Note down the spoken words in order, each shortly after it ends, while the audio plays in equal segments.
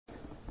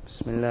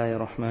بسم الله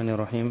الرحمن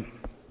الرحيم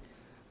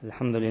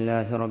الحمد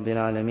لله رب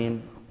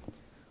العالمين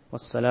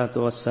والصلاة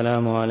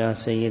والسلام على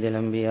سيد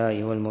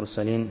الأنبياء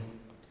والمرسلين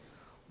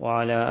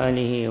وعلى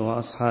آله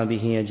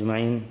وأصحابه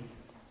أجمعين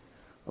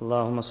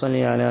اللهم صل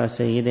على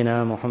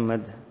سيدنا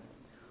محمد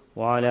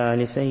وعلى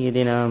آل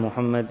سيدنا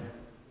محمد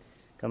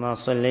كما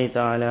صليت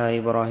على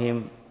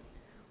إبراهيم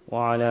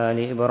وعلى آل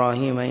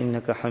إبراهيم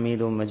إنك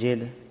حميد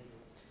مجيد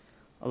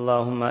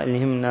اللهم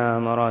ألهمنا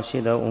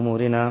مراشد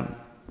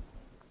أمورنا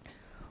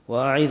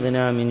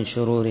وأعذنا من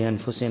شرور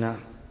أنفسنا.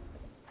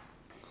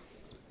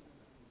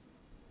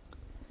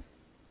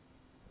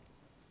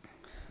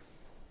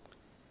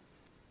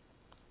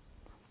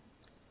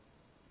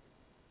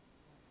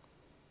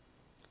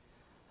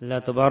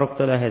 Allah Tabarak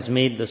Ta'ala has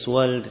made this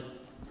world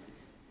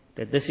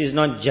that this is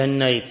not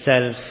Jannah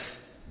itself,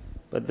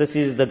 but this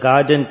is the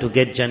garden to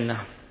get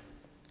Jannah.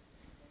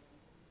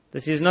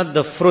 This is not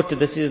the fruit,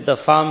 this is the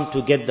farm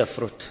to get the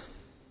fruit.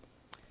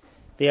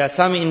 There are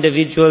some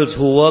individuals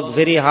who work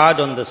very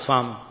hard on this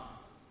farm.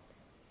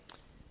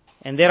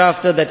 And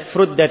thereafter that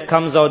fruit that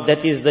comes out,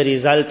 that is the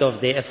result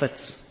of their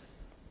efforts.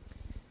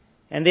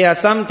 And there are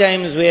some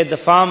times where the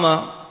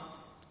farmer,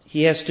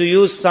 he has to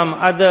use some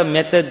other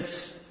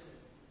methods,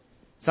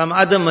 some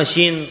other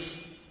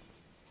machines.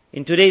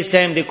 In today's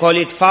time they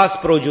call it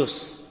fast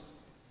produce.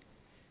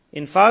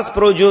 In fast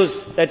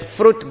produce, that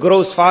fruit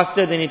grows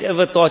faster than it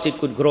ever thought it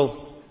could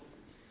grow.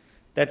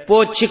 That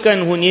poor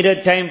chicken who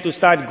needed time to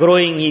start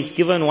growing, he's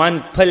given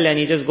one pill and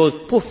he just goes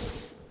poof.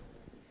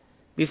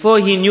 Before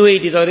he knew it,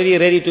 he's already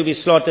ready to be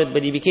slaughtered,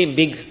 but he became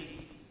big.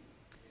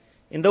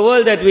 In the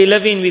world that we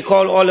live in, we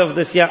call all of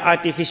this here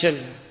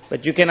artificial.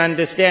 But you can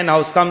understand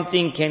how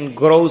something can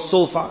grow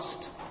so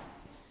fast.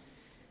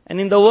 And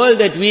in the world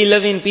that we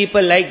live in,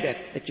 people like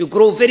that you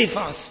grow very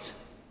fast.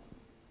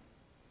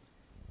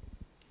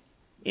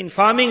 In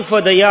farming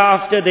for the year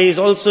after, there is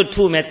also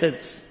two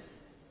methods.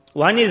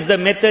 One is the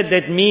method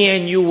that me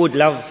and you would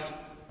love.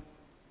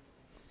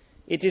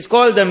 It is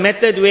called the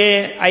method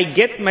where I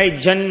get my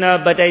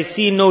Jannah, but I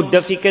see no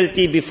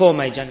difficulty before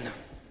my Jannah.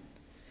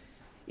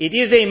 It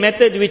is a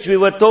method which we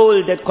were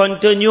told that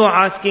continue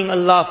asking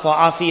Allah for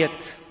afiyat.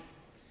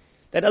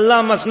 That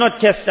Allah must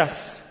not test us.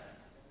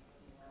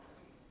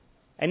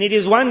 And it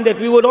is one that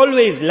we would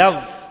always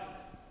love.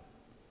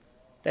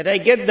 That I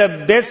get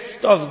the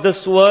best of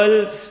this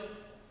world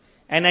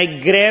and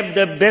I grab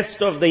the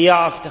best of the year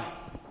after.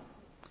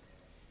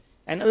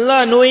 And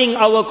Allah, knowing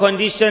our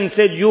condition,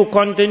 said, you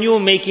continue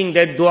making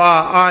that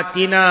dua,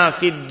 atina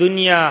fid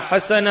dunya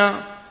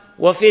hasana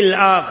wa fil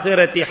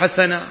akhirati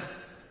hasana.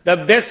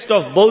 The best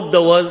of both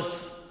the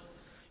worlds.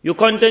 You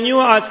continue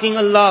asking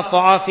Allah for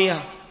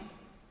afiyah.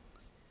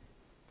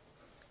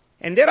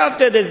 And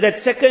thereafter there's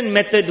that second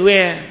method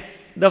where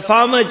the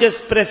farmer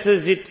just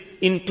presses it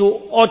into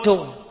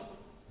auto.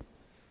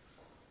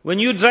 When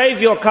you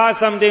drive your car,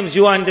 sometimes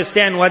you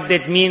understand what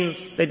that means.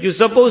 That you're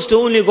supposed to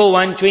only go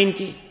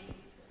 120.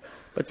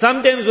 But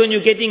sometimes when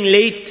you're getting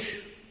late,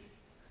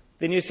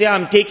 then you say,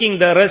 I'm taking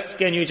the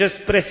risk, and you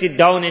just press it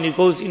down and it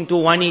goes into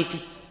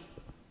 180.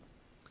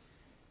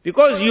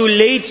 Because you're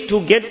late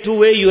to get to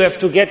where you have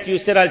to get, you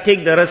said, I'll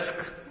take the risk.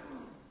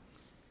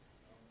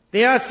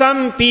 There are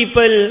some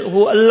people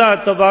who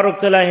Allah Tabarak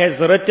Ta'ala has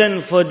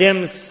written for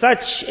them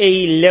such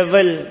a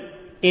level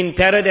in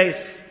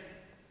paradise.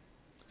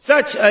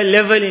 Such a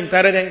level in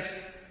paradise.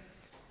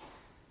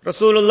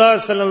 Rasulullah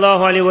Sallallahu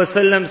Alaihi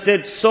Wasallam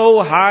said, so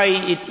high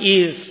it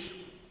is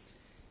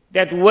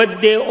that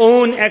with their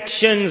own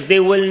actions, they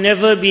will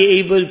never be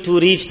able to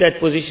reach that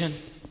position.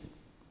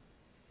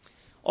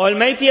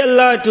 Almighty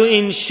Allah, to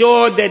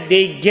ensure that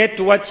they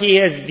get what He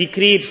has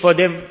decreed for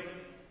them.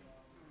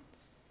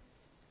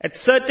 At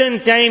certain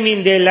time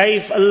in their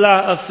life,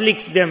 Allah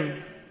afflicts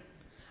them,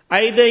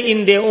 either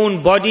in their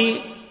own body,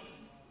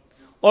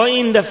 or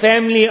in the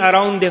family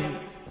around them,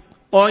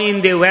 or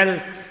in their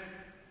wealth.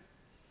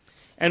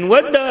 And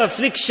with the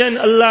affliction,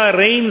 Allah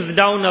rains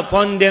down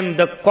upon them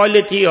the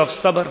quality of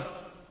sabr.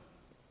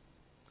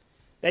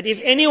 That if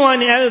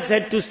anyone else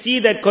had to see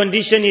that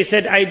condition, he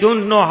said, I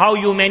don't know how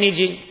you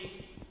managing.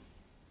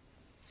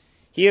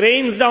 He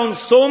rains down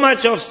so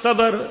much of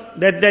sabr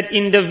that that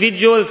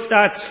individual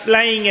starts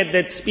flying at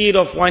that speed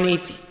of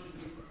 180.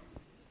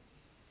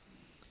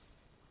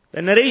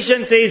 The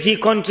narration says he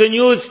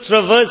continues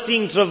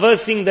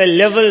traversing the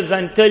levels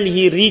until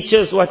he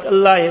reaches what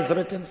Allah has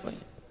written for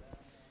him.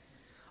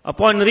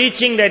 Upon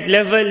reaching that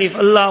level, if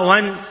Allah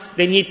wants,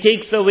 then He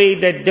takes away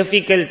that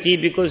difficulty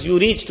because you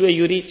reached where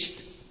you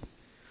reached.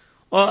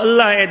 Or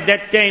Allah at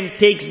that time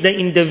takes the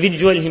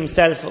individual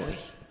himself away.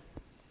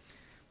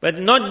 But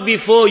not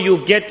before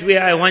you get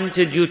where I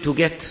wanted you to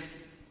get.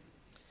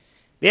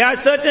 There are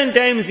certain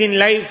times in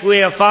life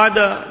where a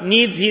father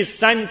needs his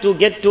son to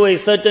get to a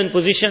certain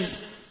position.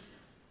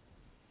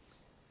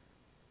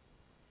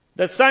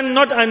 The son,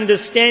 not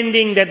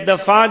understanding that the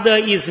father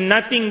is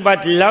nothing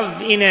but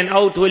love in and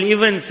out, will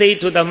even say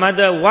to the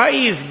mother, why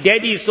is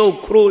daddy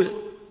so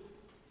cruel?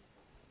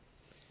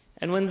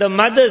 And when the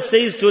mother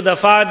says to the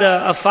father,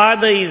 a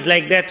father is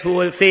like that who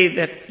will say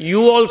that you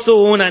also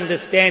won't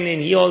understand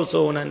and he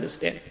also won't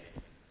understand.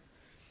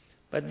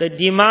 But the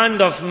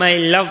demand of my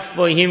love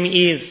for him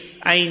is,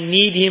 I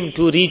need him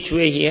to reach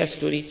where he has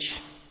to reach.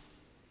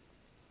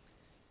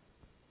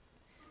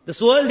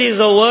 This world is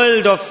a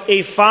world of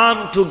a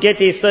farm to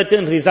get a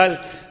certain result.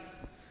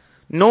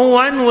 No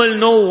one will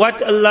know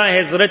what Allah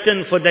has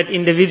written for that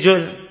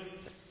individual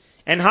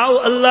and how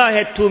Allah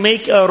had to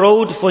make a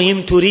road for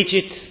him to reach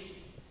it.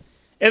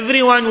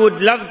 Everyone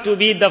would love to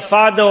be the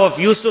father of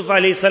Yusuf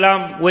alayhi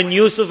salam when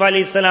Yusuf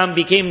alayhi salam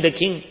became the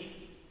king.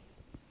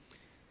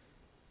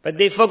 But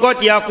they forgot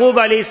Yaqub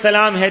alayhi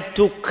salam had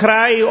to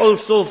cry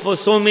also for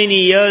so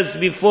many years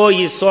before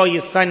he saw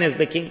his son as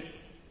the king.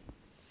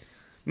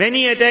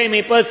 Many a time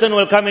a person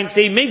will come and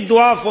say, make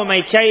dua for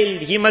my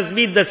child, he must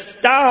be the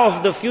star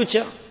of the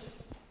future.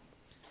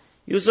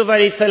 Yusuf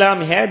alayhi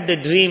salam had the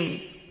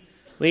dream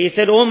where he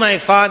said, oh my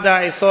father,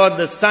 I saw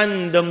the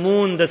sun, the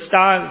moon, the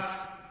stars.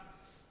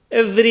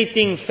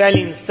 Everything fell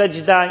in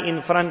sajda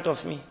in front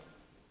of me.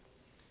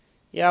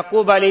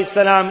 Yaqub alayhi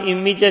salam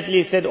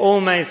immediately said, oh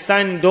my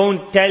son,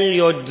 don't tell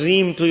your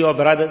dream to your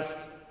brothers.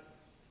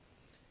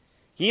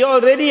 He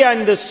already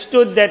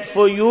understood that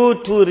for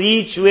you to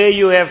reach where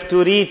you have to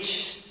reach,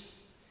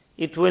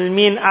 it will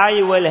mean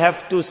I will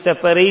have to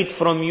separate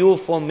from you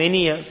for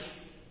many years.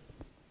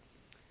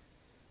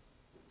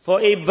 For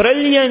a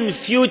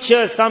brilliant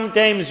future,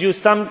 sometimes you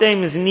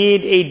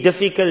need a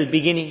difficult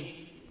beginning.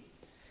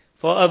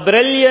 For a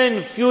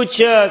brilliant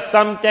future,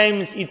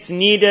 sometimes it's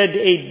needed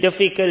a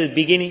difficult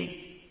beginning.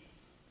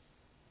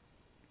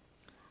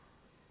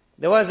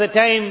 There was a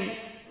time,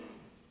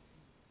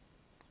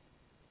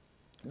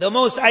 the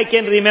most I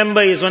can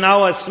remember is when I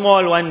was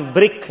small, one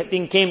brick, I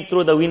think, came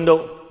through the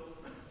window.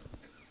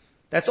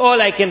 That's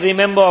all I can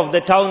remember of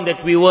the town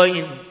that we were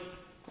in.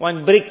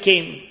 One brick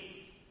came.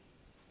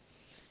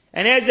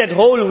 And as that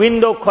whole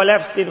window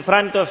collapsed in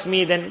front of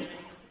me, then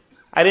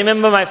I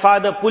remember my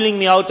father pulling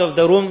me out of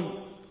the room.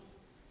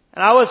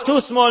 And I was too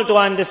small to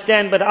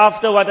understand, but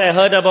after what I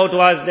heard about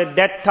was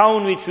that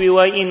town which we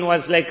were in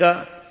was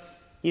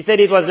he said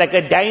it was like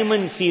a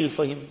diamond field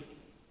for him.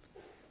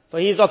 For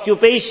his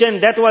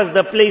occupation, that was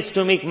the place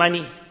to make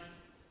money.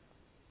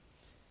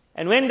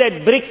 And when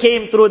that brick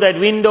came through that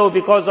window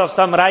because of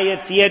some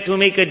riots, he had to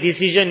make a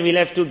decision,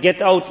 we'll have to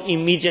get out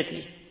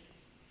immediately.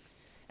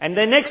 And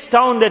the next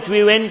town that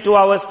we went to,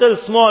 I was still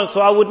small, so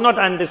I would not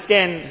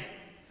understand.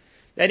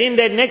 That in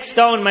that next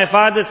town, my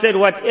father said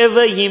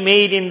whatever he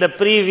made in the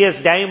previous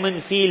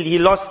diamond field, he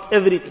lost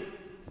everything.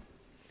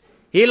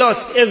 He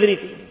lost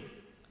everything.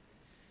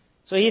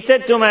 So he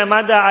said to my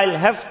mother, I'll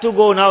have to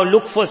go now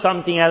look for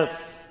something else.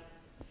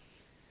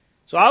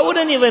 So I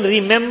wouldn't even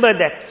remember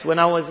that when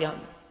I was young.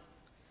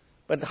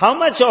 But how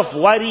much of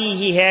worry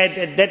he had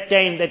at that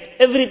time that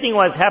everything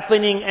was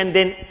happening and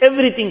then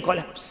everything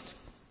collapsed.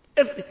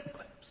 Everything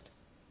collapsed.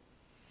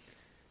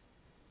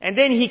 And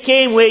then he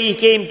came where he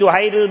came to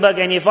Heidelberg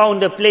and he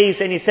found a place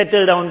and he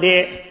settled down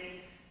there.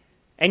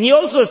 And he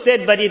also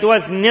said, but it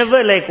was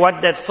never like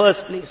what that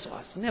first place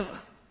was. Never.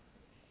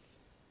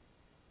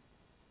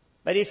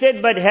 But he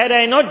said, but had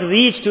I not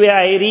reached where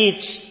I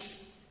reached,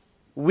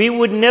 we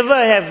would never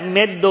have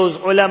met those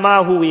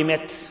ulama who we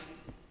met.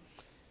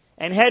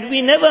 And had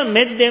we never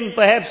met them,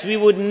 perhaps we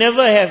would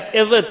never have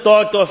ever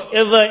thought of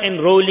ever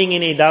enrolling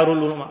in a Darul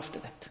Ulum after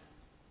that.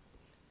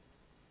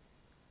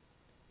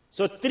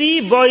 So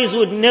 3 boys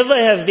would never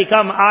have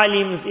become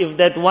alims if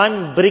that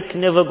one brick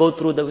never go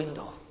through the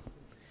window.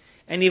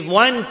 And if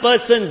one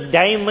person's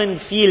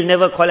diamond field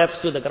never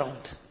collapsed to the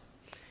ground.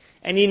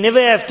 And he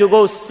never have to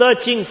go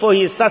searching for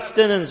his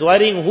sustenance,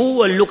 worrying who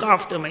will look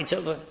after my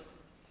children.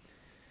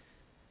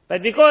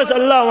 But because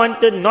Allah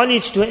wanted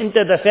knowledge to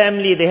enter the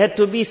family, there had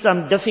to be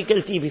some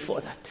difficulty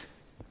before that.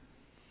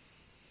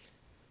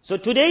 So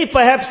today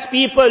perhaps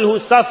people who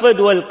suffered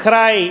will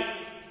cry,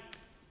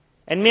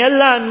 and may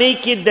Allah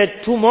make it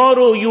that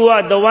tomorrow you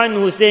are the one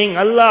who's saying,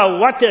 Allah,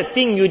 what a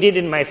thing you did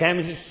in my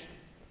family.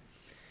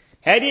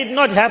 Had it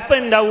not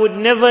happened, I would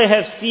never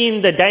have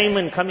seen the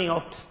diamond coming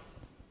out.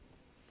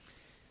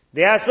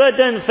 There are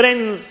certain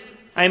friends,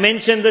 I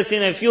mentioned this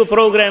in a few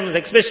programs,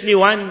 especially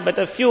one, but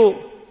a few,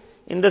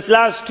 in this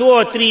last 2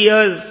 or 3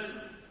 years,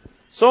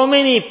 so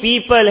many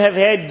people have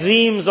had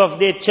dreams of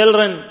their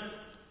children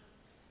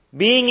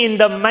being in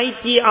the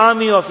mighty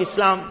army of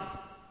Islam.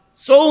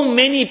 So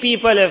many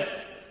people have.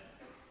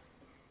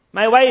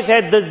 My wife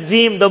had this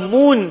dream, the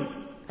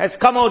moon has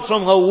come out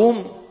from her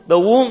womb.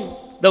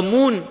 The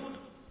moon.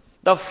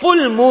 The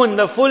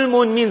full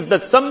moon means the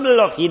symbol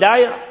of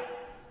hidayah.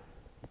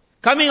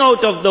 Coming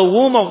out of the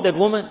womb of that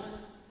woman.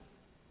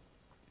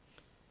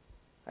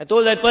 I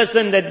told that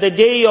person that the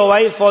day your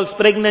wife falls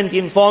pregnant,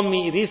 inform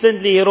me.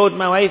 Recently he wrote,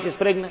 my wife is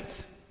pregnant.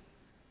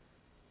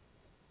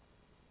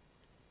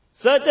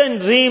 Certain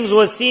dreams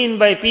were seen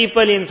by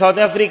people in South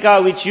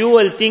Africa which you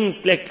will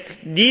think like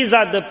these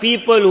are the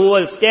people who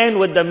will stand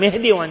with the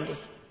Mahdi one day.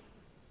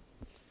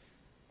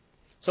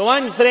 So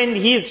one friend,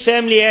 his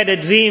family had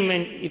a dream,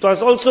 and it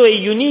was also a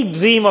unique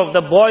dream of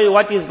the boy,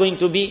 what is going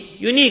to be.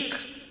 Unique.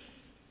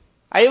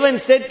 I even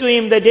said to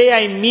him, the day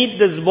I meet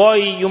this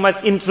boy, you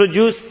must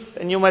introduce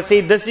and you must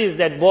say, this is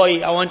that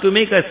boy. I want to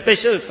make a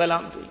special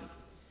salam to him.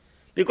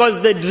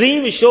 Because the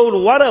dream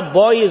showed what a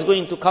boy is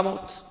going to come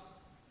out.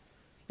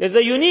 There's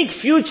a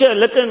unique future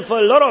written for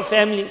a lot of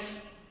families.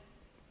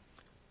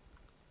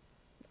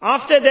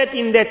 After that,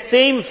 in that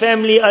same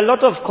family, a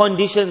lot of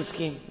conditions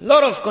came.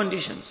 Lot of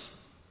conditions.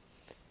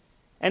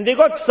 And they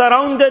got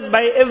surrounded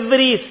by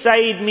every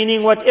side,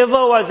 meaning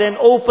whatever was an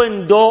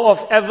open door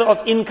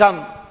of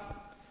income,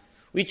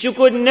 which you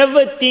could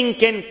never think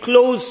can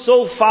close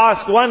so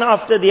fast, one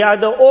after the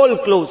other,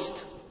 all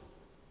closed.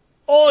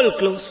 All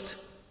closed.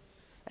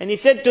 And he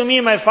said to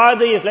me, my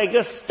father is like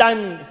just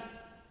stunned.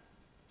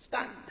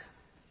 Stunned.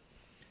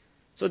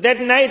 So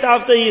that night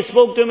after he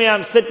spoke to me,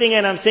 I'm sitting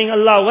and I'm saying,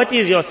 Allah, what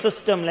is your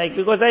system like?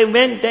 Because I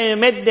went and I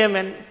met them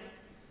and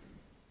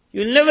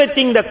you'll never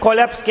think the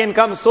collapse can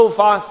come so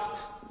fast.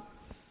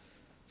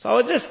 So I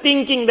was just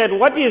thinking that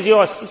what is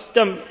your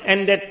system?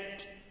 And that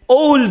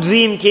old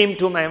dream came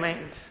to my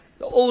mind.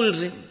 The old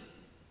dream.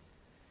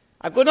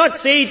 I could not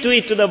say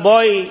to the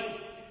boy,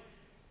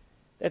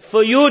 that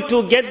for you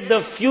to get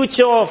the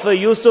future of a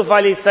Yusuf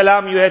alayhi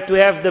salam, you had to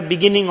have the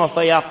beginning of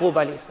a Yaqub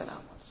alayhi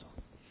salam also.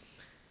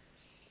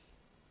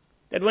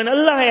 That when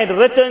Allah had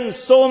written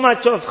so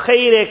much of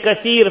khair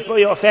kathir for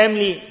your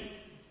family,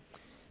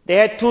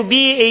 there had to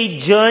be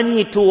a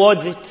journey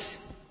towards it.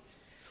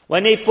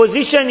 When a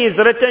position is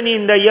written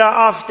in the year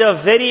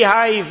after, very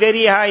high,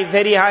 very high,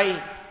 very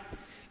high,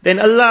 then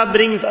Allah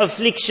brings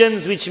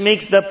afflictions which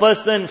makes the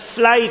person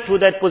fly to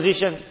that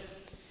position.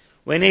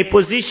 When a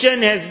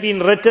position has been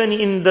written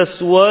in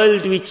this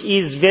world which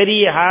is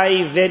very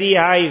high, very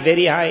high,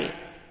 very high,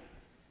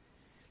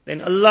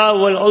 then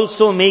Allah will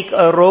also make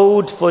a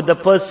road for the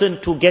person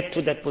to get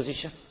to that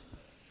position.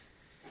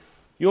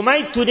 You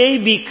might today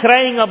be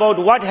crying about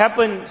what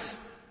happened,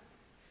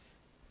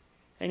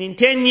 and in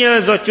 10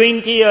 years or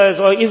 20 years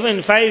or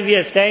even 5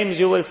 years times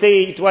you will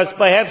say it was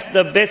perhaps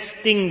the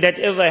best thing that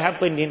ever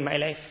happened in my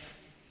life.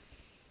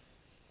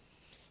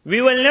 We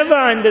will never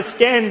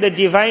understand the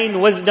divine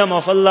wisdom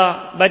of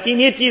Allah, but in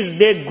it is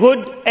there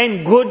good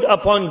and good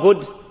upon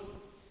good.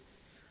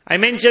 I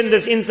mentioned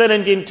this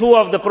incident in 2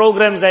 of the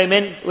programs I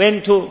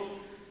went to.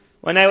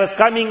 When I was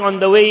coming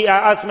on the way,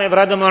 I asked my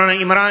brother Maulana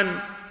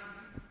Imran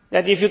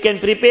that if you can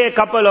prepare a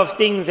couple of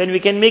things and we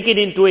can make it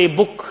into a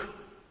book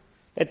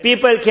that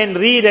people can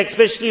read,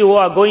 especially who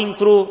are going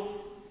through.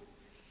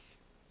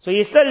 So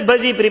he's still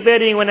busy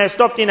preparing. When I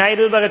stopped in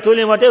Heidelberg, I told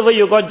him, whatever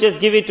you got, just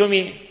give it to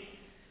me.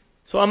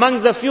 So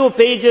amongst the few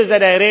pages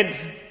that I read,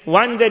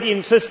 one that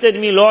interested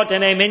me a lot,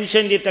 and I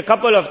mentioned it a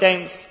couple of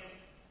times.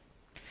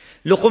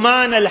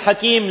 Luqman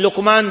al-Hakim,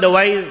 Luqman the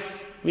wise,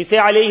 we say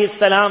alayhi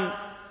salam,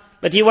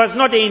 but he was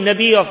not a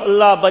Nabi of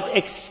Allah, but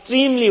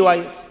extremely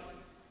wise.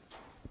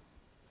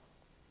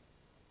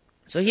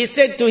 So he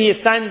said to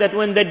his son that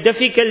when the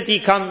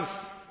difficulty comes,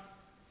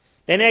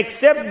 then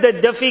accept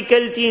the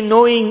difficulty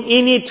knowing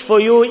in it for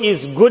you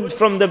is good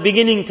from the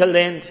beginning till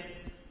the end.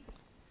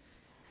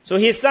 So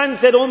his son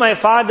said, oh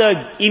my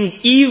father, in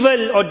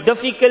evil or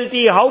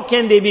difficulty, how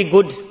can they be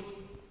good?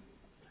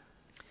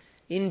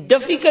 In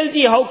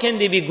difficulty, how can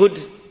they be good?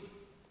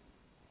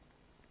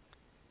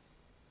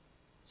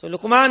 So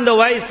Luqman the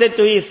wise said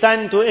to his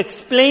son, to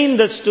explain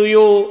this to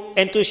you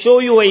and to show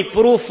you a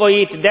proof for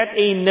it, that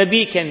a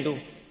Nabi can do.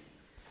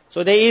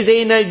 So there is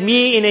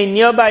me in a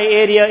nearby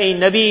area, a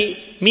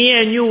Nabi, me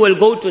and you will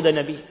go to the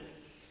Nabi.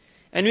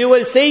 And we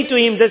will say to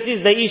him, this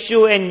is the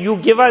issue, and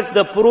you give us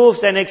the proofs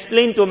and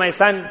explain to my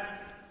son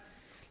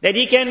that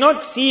he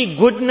cannot see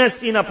goodness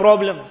in a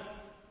problem.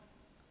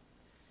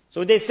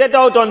 So they set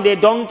out on their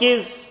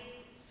donkeys,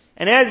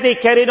 and as they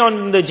carried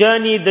on the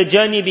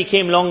journey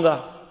became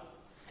longer.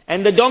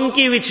 And the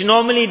donkey, which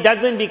normally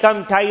doesn't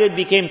become tired,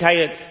 became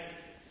tired.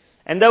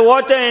 And the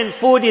water and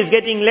food is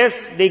getting less.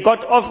 They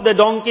got off the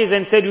donkeys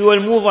and said, we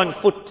will move on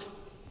foot.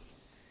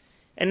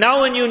 And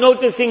now when you're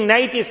noticing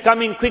night is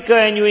coming quicker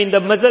and you're in the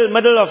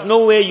middle of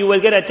nowhere, you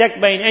will get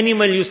attacked by an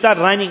animal, you start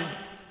running.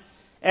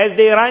 As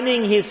they're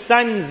running, his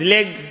son's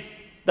leg,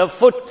 the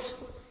foot,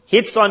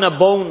 hits on a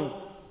bone,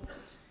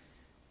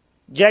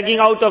 jagging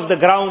out of the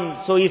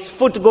ground, so his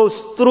foot goes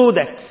through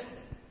that.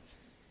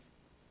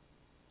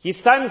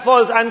 His son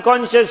falls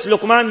unconscious.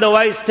 Luqman the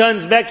wise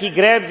turns back, he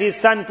grabs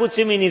his son, puts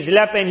him in his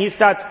lap, and he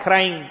starts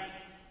crying.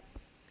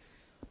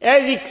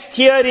 As he's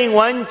tearing,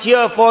 one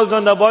tear falls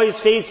on the boy's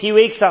face, he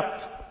wakes up.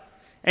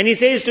 And he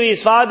says to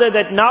his father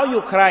that now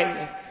you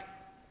cry.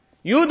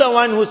 You the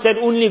one who said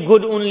only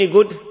good, only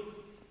good.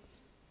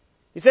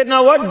 He said,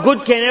 now what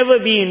good can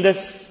ever be in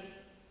this?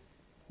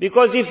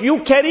 Because if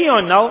you carry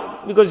on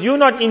now, because you're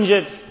not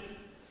injured,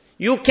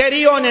 you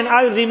carry on and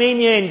I'll remain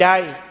here and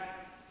die,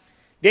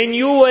 then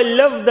you will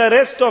live the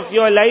rest of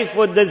your life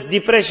with this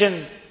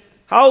depression.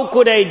 How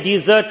could I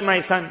desert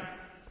my son?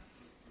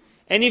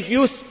 And if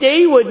you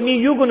stay with me,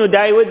 you're going to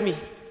die with me.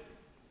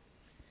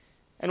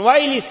 And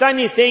while his son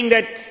is saying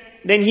that,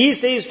 then he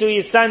says to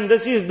his son,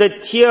 this is the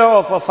tear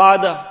of a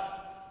father.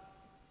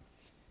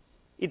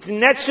 It's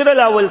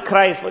natural I will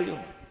cry for you.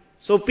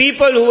 So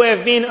people who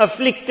have been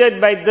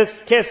afflicted by this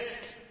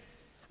test,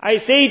 I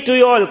say to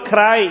you all,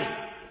 cry.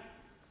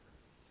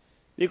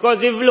 Because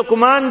if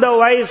Luqman the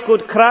wise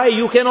could cry,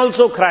 you can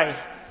also cry.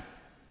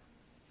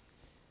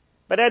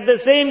 But at the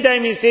same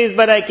time he says,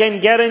 but I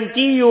can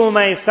guarantee you,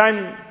 my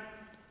son,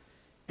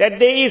 that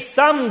there is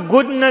some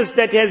goodness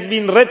that has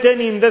been written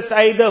in this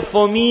either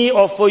for me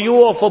or for you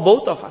or for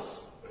both of us.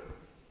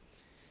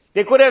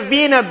 There could have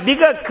been a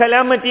bigger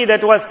calamity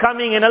that was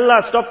coming and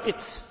Allah stopped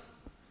it.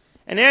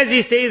 And as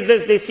he says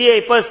this, they see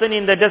a person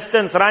in the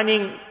distance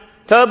running.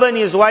 Turban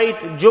is white,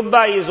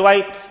 jubba is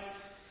white.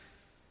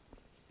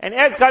 And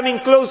as coming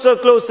closer,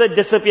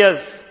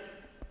 disappears.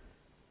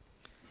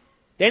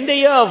 Then they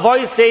hear a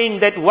voice saying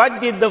that, what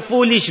did the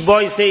foolish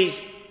boy say?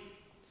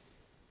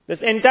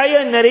 This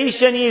entire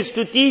narration is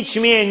to teach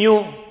me and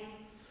you.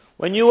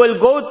 When you will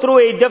go through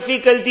a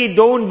difficulty,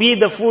 don't be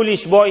the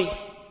foolish boy.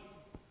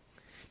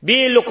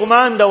 Be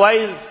Luqman the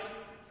wise,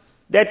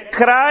 that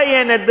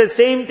cry and at the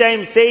same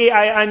time say,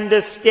 I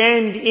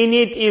understand in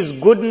it is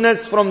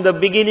goodness from the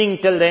beginning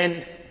till the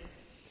end.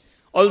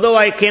 Although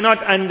I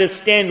cannot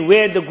understand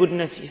where the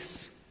goodness is.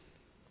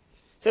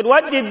 Said,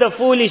 what did the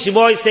foolish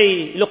boy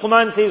say?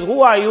 Luqman says,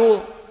 who are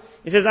you?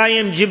 He says, I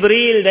am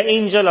Jibreel, the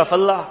angel of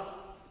Allah.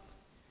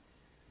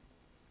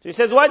 So he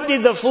says, what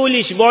did the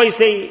foolish boy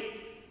say?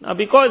 Now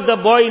because the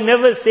boy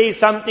never says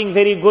something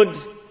very good,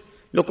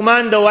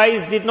 Luqman the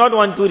wise did not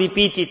want to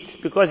repeat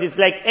it, because it's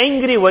like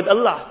angry with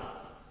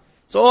Allah.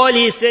 So all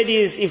he said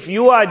is, if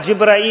you are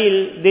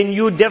Jibreel, then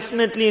you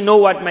definitely know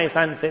what my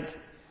son said.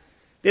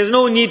 There's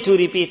no need to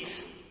repeat.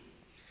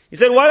 He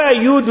said, what are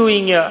you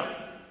doing here?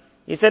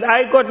 He said,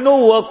 I got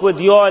no work with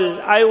you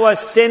all. I was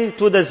sent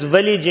to this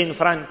village in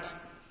front.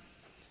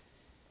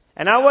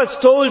 And I was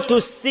told to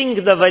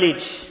sink the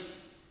village.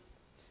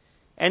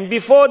 And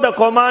before the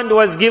command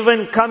was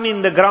given, come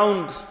in the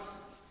ground,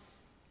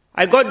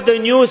 I got the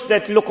news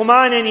that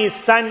Luqman and his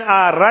son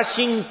are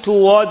rushing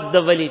towards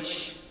the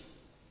village.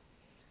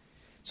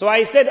 So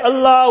I said,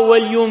 Allah,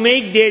 will you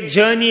make their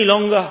journey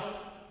longer?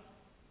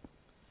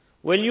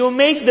 Will you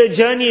make the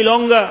journey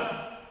longer,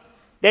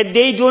 that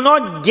they do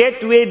not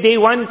get where they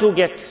want to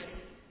get?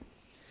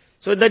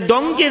 So the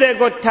donkey that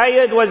got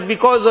tired was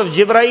because of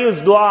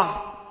Jibrail's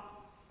dua.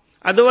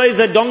 Otherwise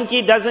the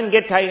donkey doesn't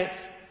get tired.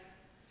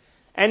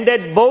 And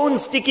that bone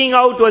sticking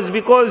out was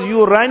because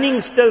you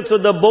running still, so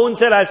the bone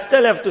said, I'll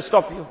still have to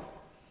stop you.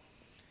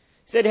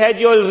 He said, had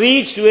you all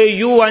reached where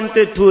you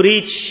wanted to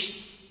reach,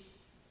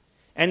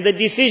 and the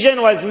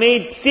decision was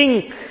made,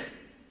 sink,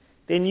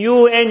 then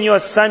you and your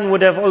son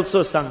would have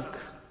also sunk.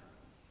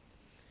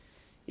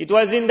 It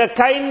was in the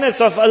kindness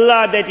of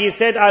Allah that He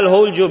said, I'll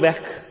hold you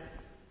back.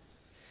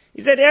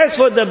 He said, as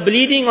for the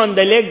bleeding on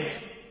the leg,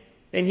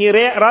 then he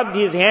rubbed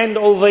his hand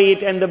over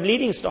it and the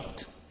bleeding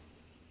stopped.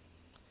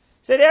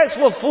 He said, as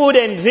for food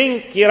and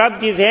drink, he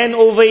rubbed his hand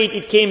over it,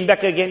 it came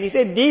back again. He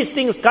said, these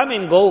things come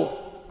and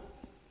go.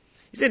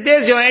 He said,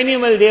 there's your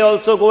animal, they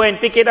also go and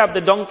pick it up,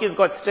 the donkey's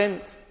got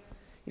strength.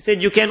 He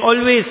said, you can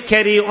always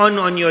carry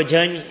on your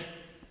journey.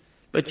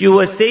 But you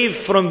were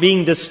saved from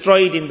being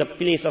destroyed in the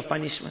place of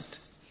punishment.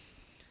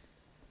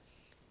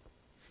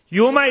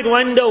 You might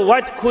wonder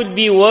what could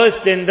be worse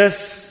than this.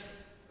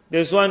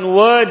 There's one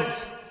word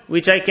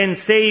which I can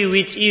say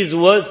which is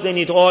worse than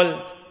it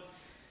all.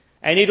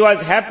 And it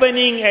was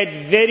happening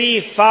at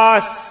very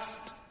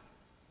fast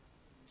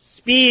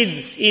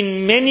speeds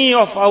in many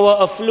of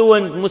our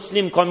affluent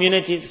Muslim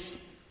communities.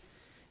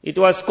 It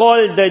was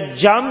called the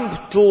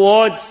jump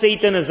towards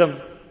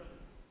Satanism.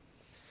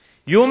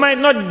 You might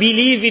not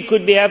believe it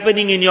could be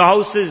happening in your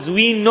houses.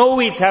 We know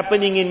it's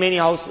happening in many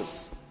houses.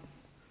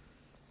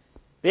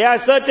 There are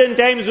certain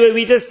times where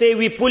we just say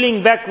we're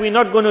pulling back, we're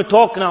not going to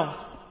talk now.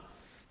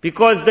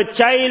 Because the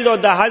child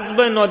or the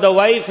husband or the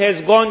wife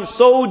has gone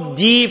so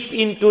deep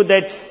into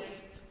that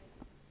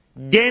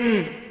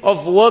den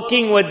of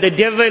working with the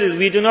devil,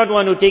 we do not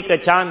want to take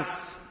a chance.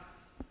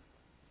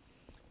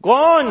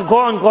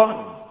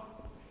 Gone.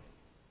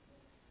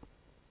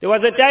 There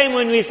was a time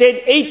when we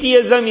said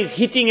atheism is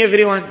hitting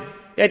everyone.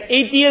 That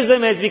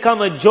atheism has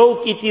become a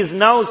joke, it is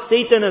now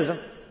Satanism.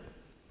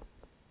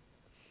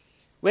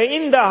 Where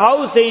in the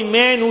house a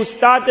man who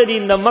started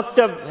in the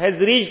maktab has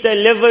reached a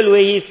level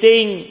where he's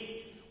saying,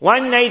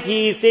 one night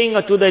he is saying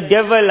to the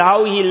devil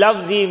how he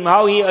loves him,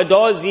 how he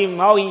adores him,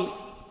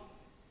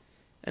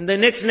 and the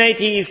next night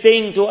he is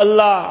saying to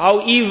Allah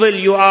how evil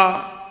you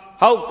are,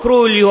 how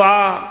cruel you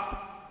are.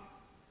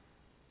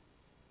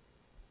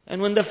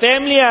 And when the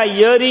family are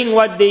hearing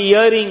what they're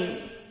hearing,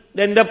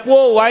 then the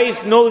poor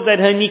wife knows that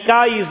her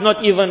nikah is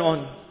not even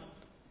on.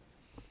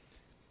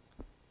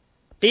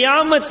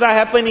 Qiyamats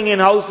are happening in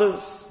houses.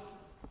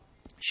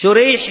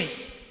 Shuraih,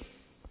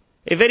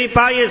 a very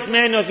pious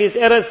man of his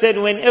era, said,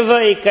 whenever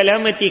a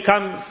calamity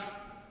comes,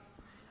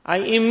 I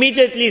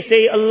immediately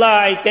say, Allah,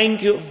 I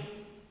thank you.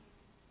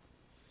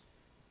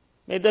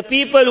 May the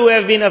people who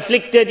have been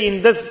afflicted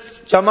in this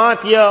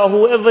Jamaat here, or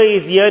whoever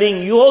is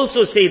hearing, you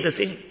also say the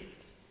same.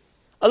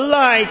 Allah,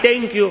 I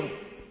thank you.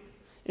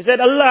 He said,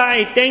 Allah,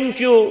 I thank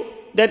you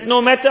that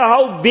no matter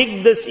how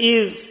big this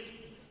is,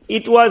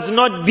 it was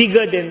not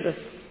bigger than this.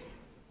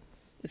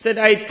 He said,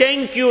 I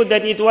thank you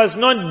that it was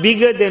not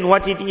bigger than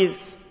what it is.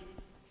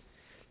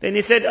 Then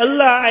he said,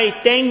 Allah,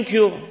 I thank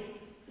you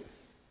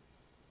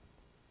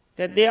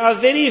that there are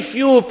very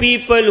few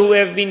people who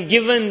have been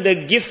given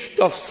the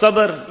gift of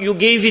sabr. You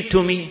gave it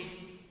to me.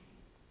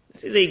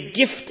 This is a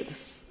gift.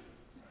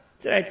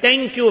 He said, I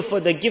thank you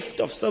for the gift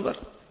of sabr.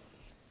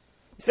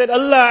 He said,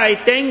 Allah,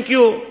 I thank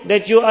you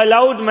that you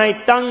allowed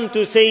my tongue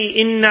to say,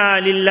 Inna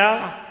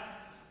lillah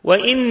wa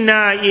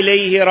inna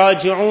ilayhi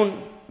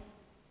raji'un.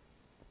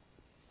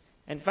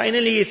 And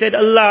finally he said,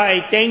 Allah,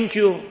 I thank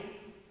you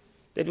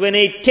that when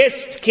a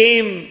test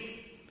came,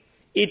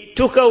 it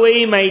took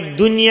away my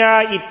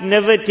dunya, it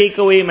never take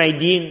away my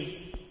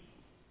deen.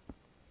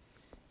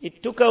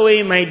 It took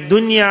away my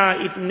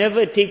dunya, it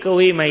never take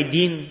away my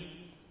deen.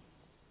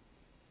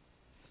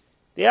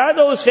 There are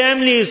those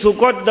families who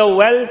got the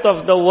wealth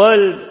of the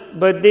world,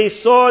 but they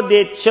saw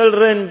their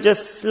children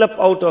just slip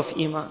out of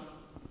iman.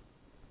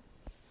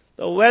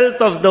 The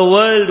wealth of the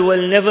world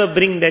will never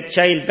bring that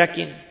child back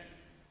in.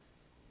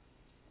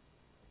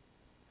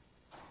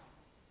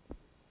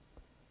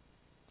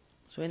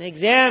 So an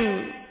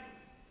exam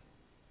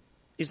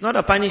is not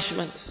a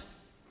punishment.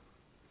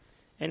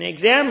 An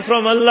exam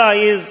from Allah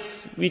is,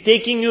 we're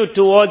taking you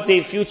towards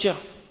a future.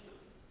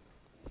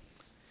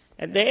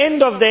 At the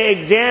end of the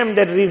exam,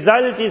 that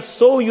result is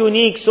so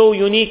unique, so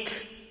unique.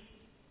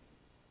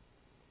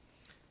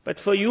 But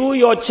for you,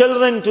 your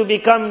children to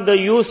become the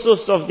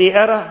Yusufs of the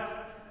era,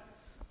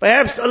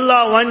 perhaps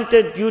Allah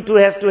wanted you to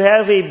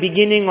have a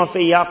beginning of a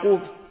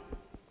Yaqub.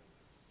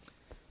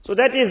 So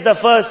that is the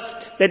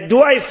first, that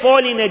do I fall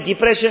in a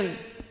depression?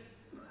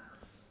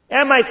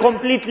 Am I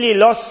completely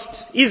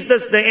lost? Is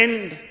this the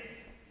end?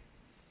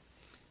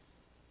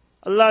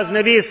 Allah's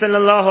Nabi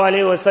sallallahu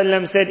alayhi wa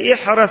sallam said,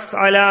 Ihras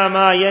ala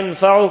ma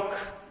yanfa'uk.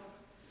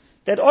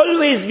 That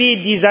always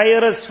be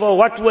desirous for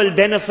what will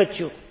benefit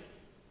you.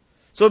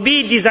 So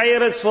be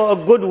desirous for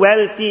a good,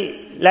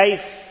 wealthy life.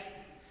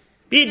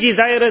 Be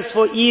desirous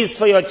for ease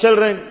for your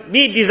children.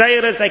 Be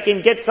desirous I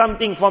can get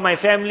something for my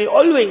family.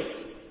 Always.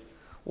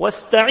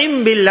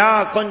 Wasta'im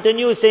billah.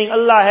 Continue saying,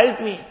 Allah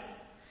help me.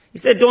 He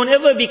said, don't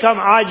ever become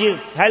ajiz,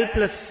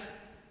 helpless.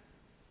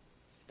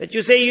 That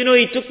you say,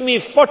 it took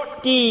me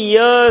 40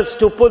 years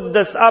to put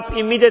this up,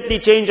 immediately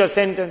change your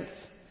sentence.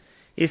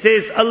 He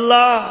says,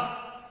 Allah,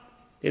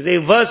 there's a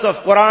verse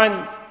of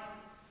Quran,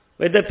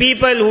 where the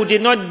people who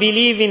did not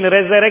believe in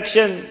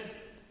resurrection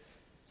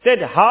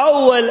said,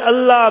 how will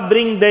Allah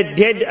bring the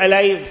dead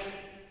alive?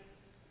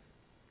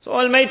 So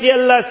Almighty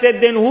Allah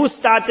said, then who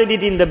started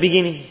it in the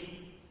beginning?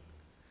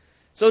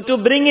 So to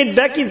bring it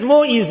back is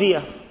more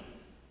easier.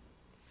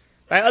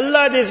 By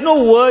Allah, there's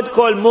no word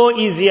called more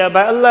easier.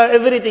 By Allah,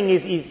 everything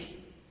is easy.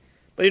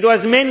 But it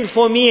was meant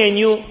for me and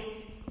you.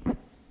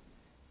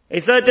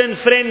 A certain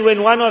friend,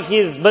 when one of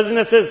his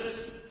businesses,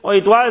 or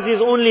it was his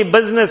only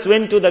business,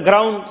 went to the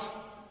ground,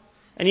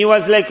 and he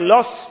was like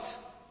lost.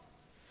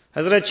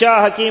 Hazrat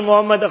Shah Hakim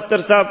Muhammad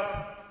Akhtar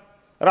Sahab,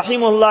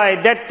 Rahimullah,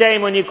 at that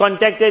time when he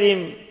contacted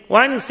him,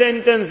 one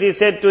sentence he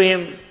said to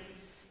him.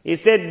 He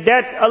said,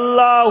 that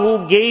Allah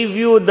who gave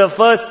you the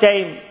first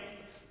time,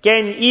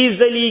 can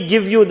easily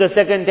give you the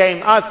second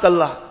time. Ask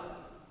Allah.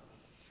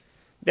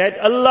 That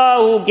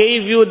Allah who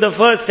gave you the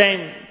first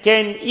time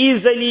can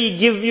easily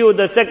give you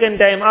the second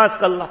time.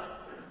 Ask Allah.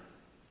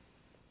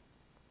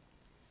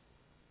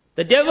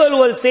 The devil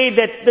will say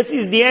that this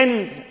is the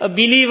end. A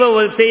believer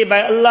will say,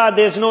 by Allah,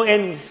 there's no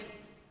end.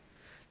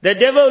 The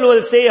devil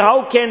will say,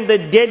 how can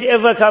the dead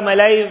ever come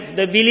alive?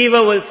 The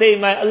believer will say,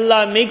 my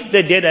Allah makes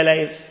the dead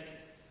alive.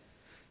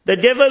 The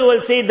devil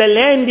will say, the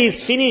land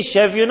is finished.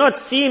 Have you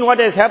not seen what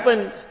has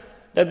happened?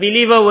 The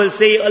believer will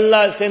say,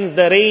 Allah sends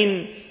the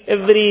rain.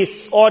 Every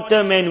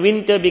autumn and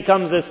winter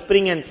becomes a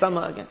spring and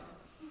summer again.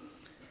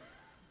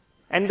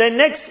 And the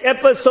next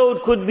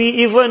episode could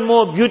be even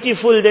more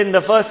beautiful than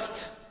the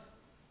first.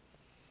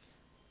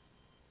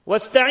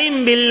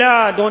 Wasta'im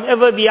billah. Don't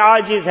ever be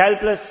ajiz,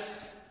 helpless.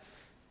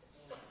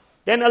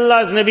 Then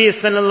Allah's Nabi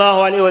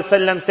sallallahu alayhi wa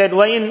sallam said,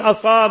 وَإِنْ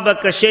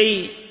أَصَابَكَ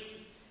شَيْءٍ.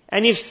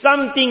 And if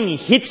something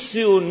hits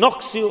you,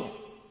 knocks you,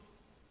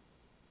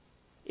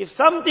 if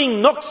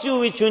something knocks you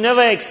which you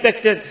never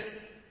expected,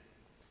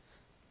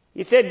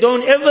 he said,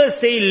 don't ever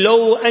say,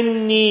 لَوْ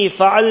أَنِّي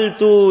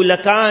فَعَلْتُ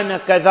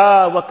لَكَانَ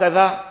كَذَا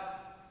وَكَذَا.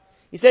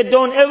 He said,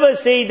 don't ever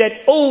say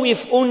that, oh, if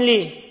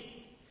only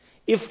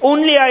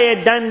I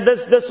had done this,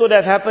 this would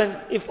have happened.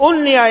 If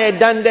only I had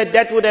done that,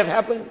 that would have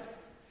happened.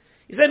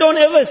 He said, don't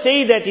ever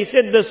say that. He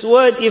said this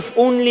word, if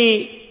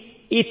only,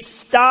 it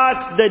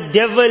starts the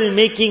devil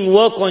making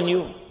work on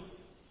you.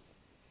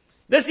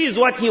 This is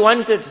what he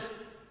wanted.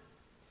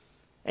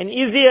 An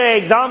easier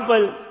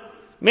example,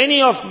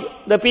 many of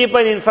the people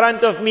in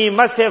front of me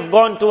must have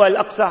gone to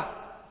Al-Aqsa.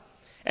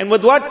 And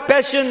with what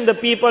passion the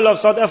people of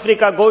South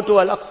Africa go to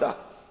Al-Aqsa.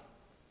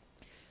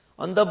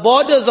 On the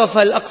borders of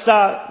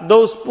Al-Aqsa,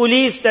 those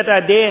police that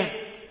are there,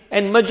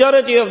 and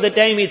majority of the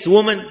time it's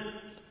women,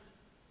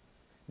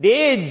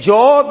 their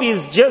job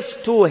is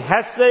just to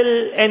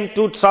hassle and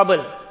to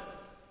trouble.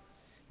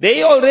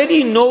 They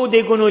already know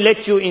they're going to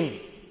let you in.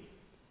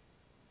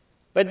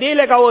 But they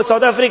like our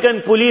South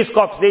African police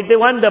cops. They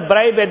want the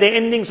bribe at the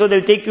ending, so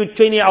they'll take you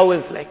 20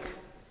 hours like.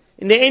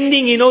 In the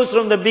ending, he knows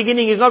from the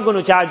beginning he's not going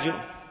to charge you.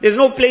 There's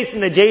no place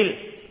in the jail.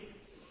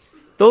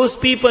 Those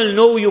people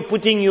know you're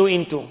putting you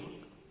into.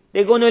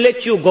 They're going to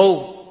let you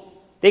go.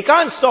 They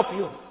can't stop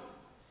you.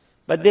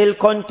 But they'll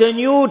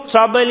continue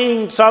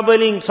troubling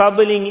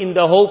in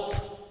the hope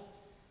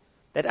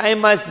that I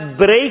must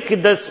break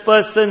this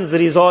person's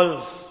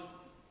resolve.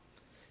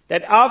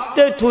 That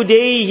after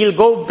today he'll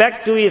go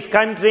back to his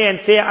country and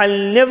say,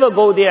 I'll never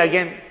go there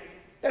again.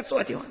 That's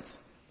what he wants.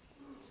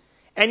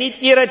 And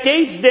it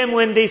irritates them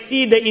when they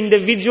see the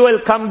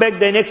individual come back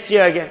the next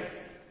year again.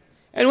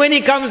 And when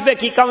he comes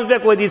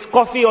back with his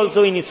coffee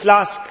also in his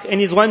flask and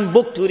his one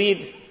book to read.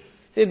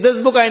 He says,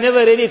 this book I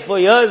never read it for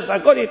years,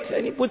 I got it.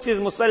 And he puts his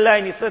musalla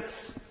and he sits.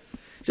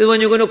 He says, when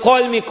you're going to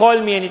call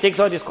me, and he takes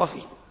out his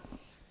coffee.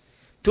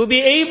 To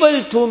be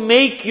able to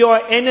make your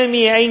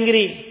enemy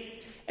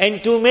angry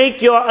and to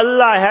make your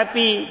Allah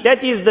happy,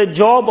 that is the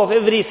job of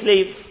every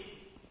slave.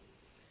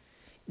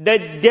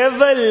 The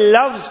devil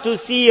loves to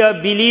see a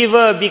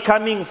believer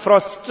becoming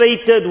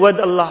frustrated with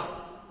Allah.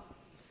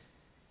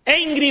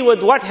 Angry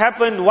with what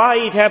happened, why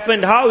it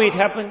happened, how it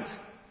happened.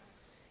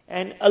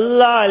 And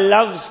Allah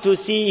loves to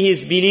see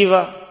His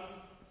believer.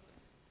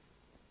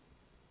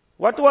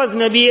 What was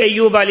Nabi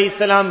Ayyub alayhi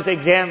salam's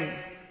exam?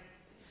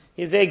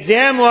 His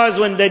exam was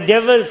when the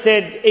devil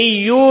said,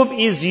 Ayyub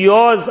is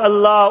yours,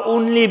 Allah,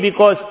 only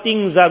because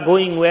things are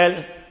going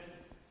well.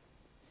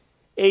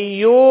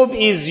 Ayyub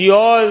is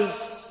yours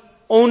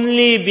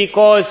only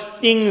because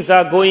things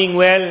are going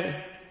well.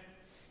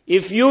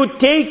 If you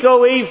take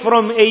away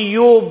from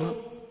Ayyub,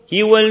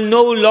 he will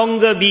no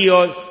longer be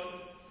yours.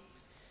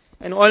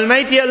 And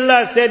Almighty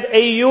Allah said,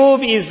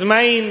 Ayyub is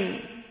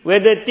mine,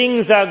 whether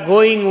things are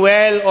going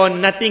well or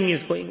nothing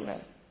is going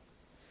well.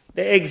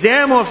 The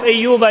exam of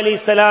Ayyub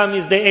alayhi salam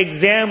is the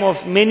exam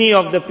of many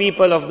of the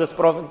people of this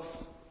province.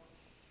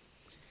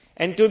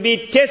 And to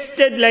be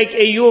tested like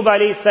Ayyub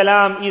alayhi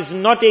salam is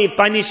not a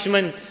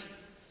punishment.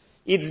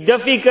 It's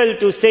difficult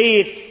to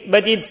say it,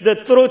 but it's the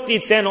truth,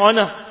 it's an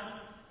honor.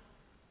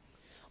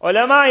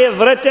 Ulama have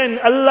written,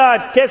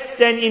 Allah tests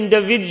an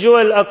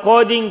individual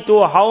according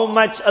to how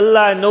much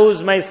Allah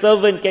knows my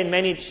servant can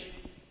manage.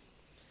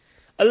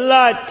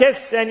 Allah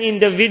tests an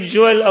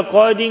individual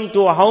according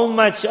to how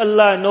much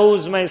Allah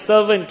knows my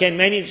servant can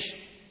manage.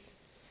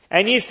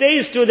 And He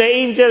says to the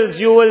angels,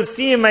 you will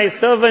see my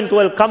servant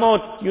will come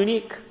out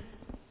unique.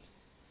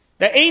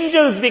 The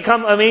angels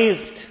become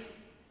amazed.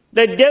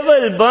 The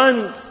devil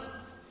burns.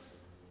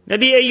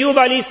 Nabi Ayyub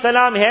alayhi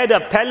salam had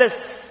a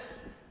palace.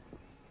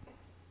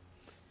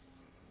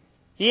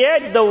 He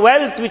had the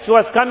wealth which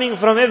was coming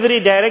from every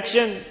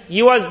direction.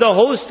 He was the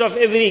host of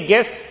every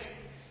guest.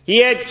 He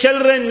had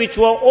children which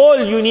were all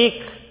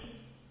unique.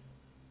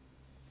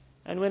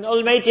 And when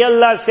Almighty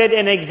Allah said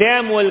an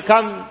exam will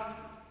come,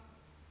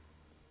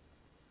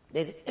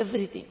 then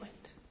everything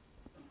went.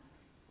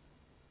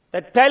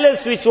 That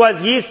palace which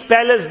was his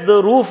palace,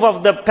 the roof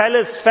of the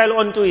palace fell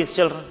onto his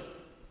children.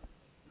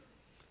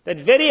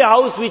 That very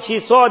house which he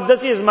saw,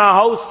 this is my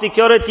house,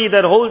 security,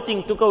 that whole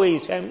thing took away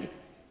his family.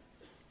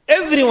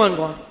 Everyone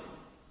gone.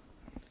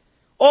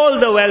 All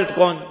the wealth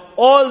gone.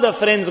 All the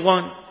friends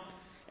gone.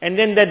 And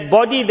then that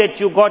body that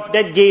you got,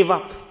 that gave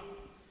up.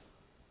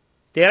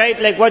 They write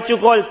like what you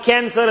call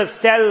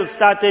cancerous cells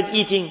started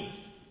eating.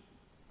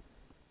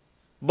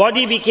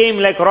 Body became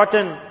like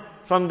rotten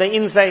from the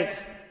inside.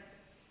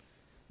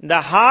 The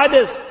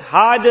hardest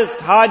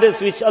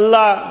which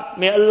Allah,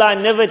 may Allah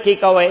never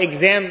take our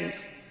exams.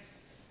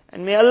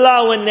 And may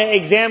Allah, when the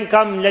exam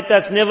come, let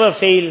us never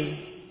fail.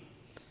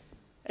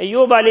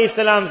 Ayyub alayhi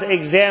salam's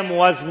exam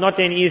was not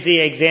an easy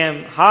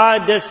exam.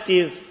 Hardest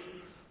is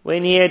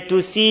when he had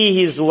to see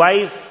his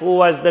wife, who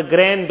was the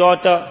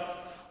granddaughter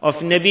of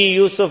Nabi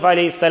Yusuf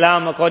alayhi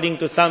salam, according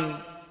to some.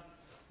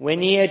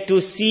 When he had to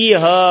see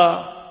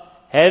her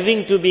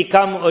having to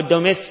become a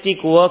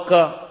domestic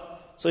worker,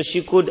 so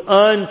she could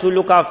earn to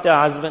look after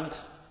her husband.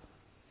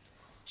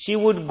 She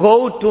would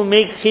go to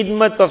make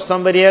khidmat of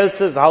somebody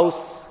else's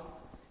house,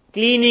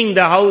 cleaning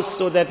the house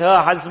so that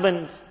her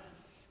husband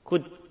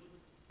could,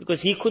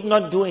 because he could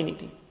not do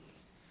anything.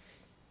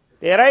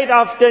 They write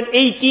after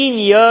 18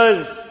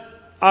 years,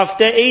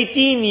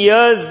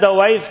 the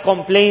wife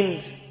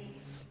complained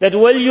that,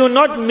 will you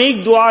not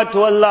make dua to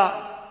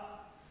Allah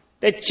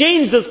that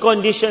change this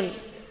condition?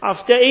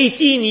 After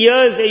 18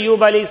 years, Ayyub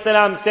alayhi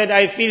salam said,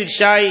 I feel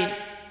shy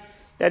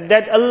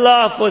that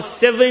Allah for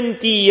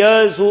 70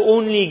 years who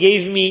only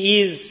gave me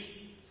ease,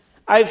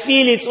 I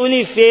feel it's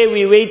only fair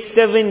we wait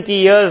 70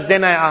 years,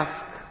 then I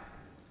ask.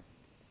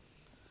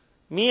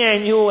 Me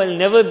and you will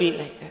never be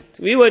like that.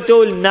 We were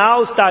told,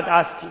 now start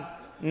asking.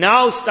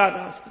 Now start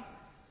asking.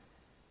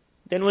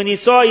 Then when he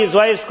saw his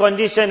wife's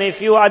condition, a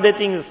few other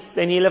things,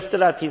 then he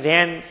lifted up his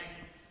hands.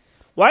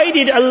 Why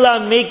did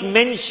Allah make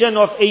mention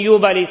of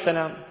Ayyub alayhi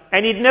salam?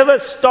 And it never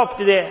stopped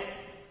there.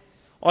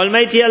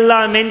 Almighty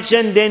Allah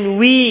mentioned, then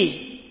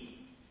we,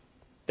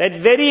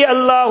 that very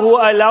Allah who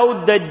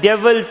allowed the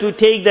devil to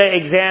take the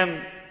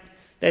exam,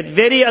 that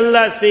very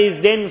Allah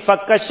says, then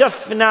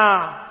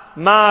فَكَشَفْنَا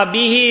مَا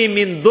بِهِ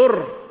مِن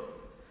ضُرٍّ.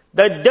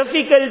 The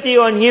difficulty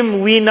on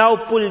him, we now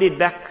pulled it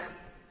back.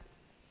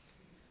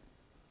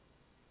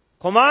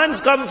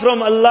 Commands come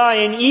from Allah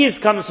and ease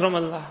comes from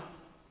Allah.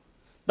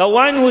 The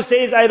one who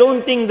says, I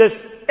don't think this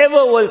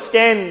ever will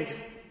stand,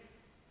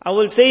 I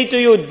will say to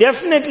you,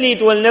 definitely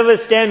it will never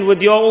stand with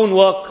your own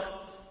work.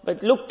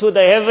 But look to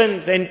the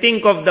heavens and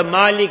think of the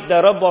Malik,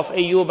 the Rabb of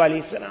Ayyub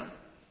alayhi salam.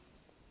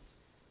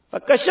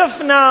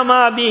 فَكَشَفْنَا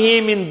مَا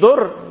بِهِ مِن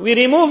ضُرٍّ. We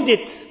removed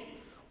it.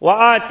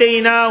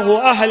 وَآتَيْنَاهُ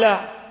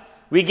أَهْلًا.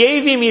 We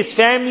gave him his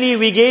family,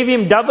 we gave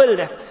him double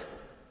that.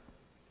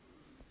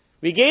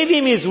 We gave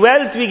him his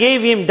wealth, we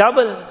gave him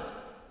double.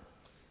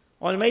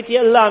 Almighty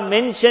Allah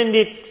mentioned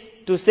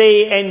it to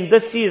say, and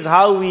this is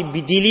how we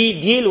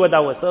deal with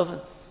our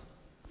servants.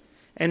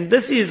 And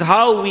this is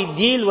how we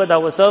deal with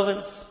our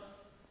servants.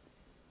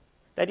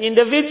 That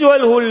individual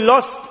who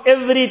lost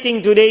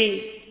everything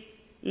today,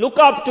 look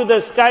up to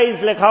the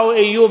skies like how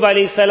Ayyub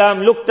alayhi salam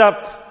looked up,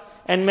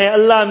 and may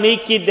Allah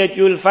make it that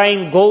you will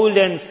find gold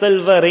and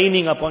silver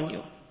raining upon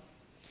you.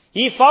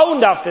 He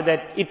found after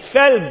that, it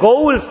fell,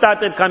 gold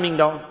started coming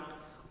down.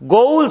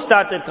 Gold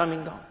started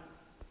coming down.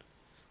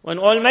 When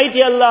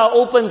Almighty Allah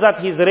opens up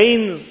His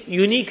rains,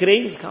 unique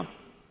rains come.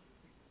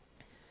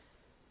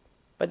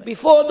 But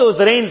before those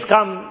rains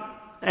come,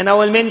 and I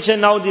will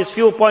mention now these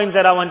few points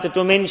that I wanted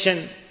to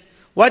mention,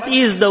 what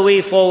is the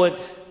way forward?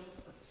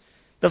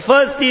 The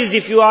first is,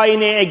 if you are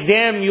in an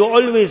exam, you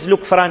always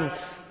look front.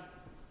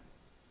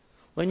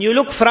 When you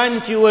look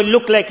front, you will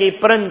look like a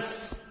prince,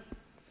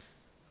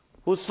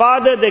 whose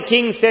father, the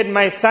king, said,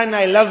 my son,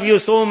 I love you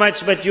so much,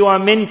 but you are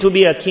meant to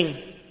be a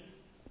king.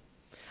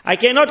 I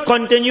cannot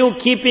continue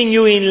keeping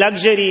you in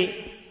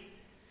luxury,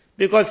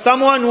 because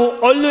someone who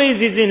always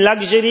is in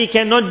luxury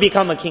cannot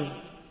become a king.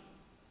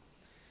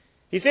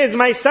 He says,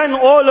 my son,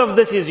 all of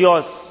this is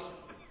yours.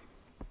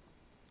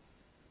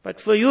 But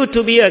for you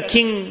to be a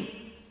king,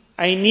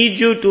 I need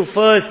you to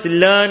first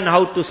learn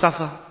how to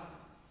suffer.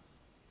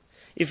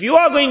 If you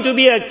are going to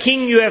be a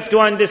king, you have to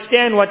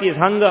understand what is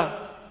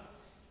hunger.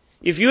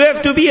 If you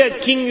have to be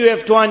a king, you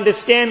have to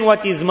understand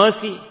what is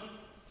mercy.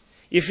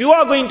 If you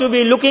are going to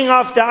be looking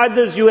after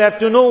others, you have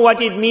to know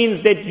what it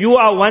means that you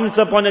are once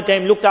upon a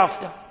time looked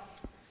after.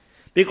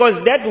 Because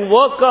that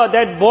worker,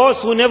 that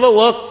boss who never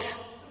worked,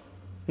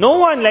 no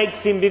one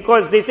likes him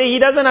because they say he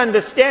doesn't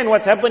understand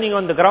what's happening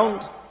on the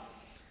ground.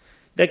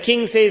 The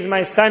king says,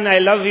 my son, I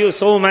love you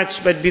so much,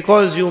 but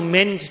because you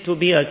meant to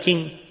be a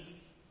king,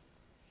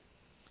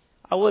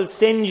 I will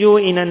send you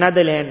in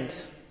another land.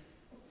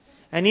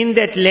 And in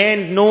that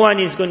land, no one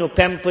is going to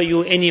pamper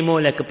you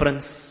anymore like a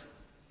prince.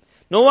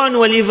 No one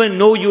will even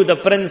know you, the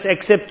prince,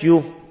 except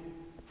you.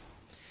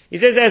 He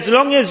says, as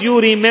long as you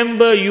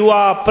remember you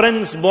are a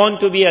prince born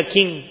to be a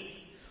king,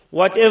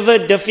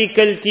 whatever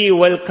difficulty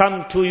will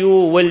come to you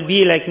will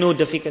be like no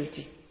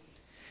difficulty.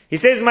 He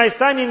says, my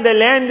son, in the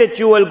land that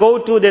you will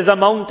go to, there's a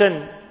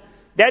mountain.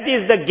 That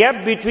is the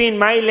gap between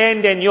my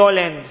land and your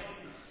land.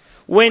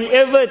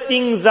 Whenever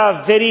things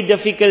are very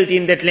difficult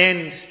in that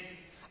land,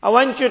 I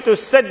want you to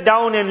sit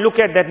down and look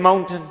at that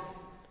mountain.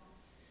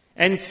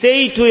 And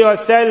say to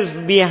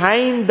yourself,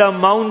 behind the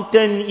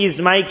mountain is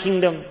my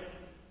kingdom.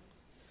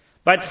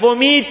 But for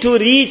me to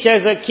reach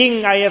as a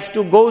king, I have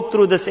to go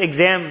through this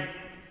exam.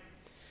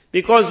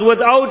 Because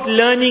without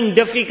learning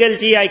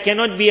difficulty, I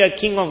cannot be a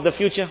king of the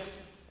future.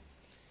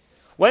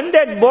 When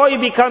that boy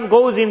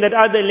goes in that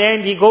other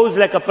land, he goes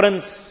like a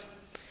prince.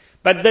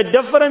 But the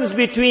difference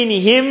between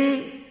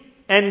him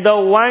and the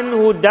one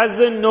who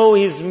doesn't know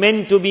he's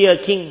meant to be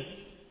a king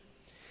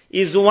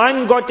is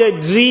one got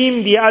a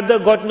dream, the other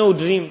got no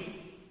dream.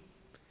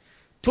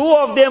 Two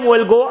of them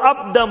will go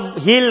up the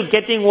hill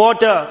getting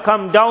water,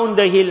 come down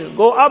the hill,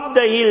 go up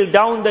the hill,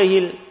 down the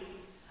hill.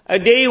 A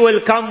day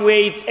will come where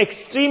it's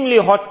extremely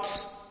hot.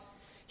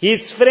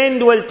 His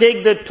friend will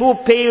take the 2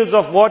 pails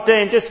of water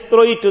and just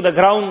throw it to the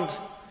ground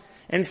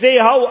and say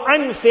how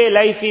unfair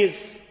life is.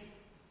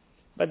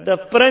 But the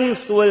prince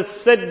will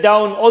sit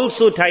down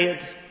also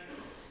tired,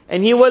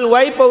 and he will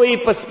wipe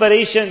away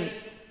perspiration,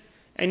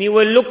 and he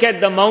will look at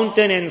the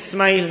mountain and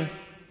smile.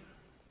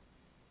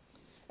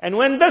 And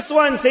when this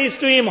one says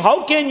to him,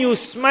 how can you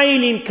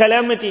smile in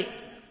calamity?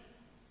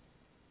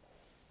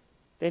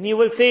 Then he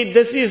will say,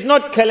 this is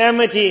not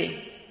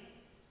calamity.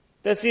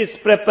 This is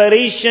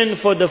preparation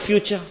for the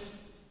future.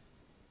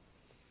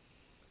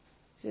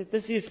 He said,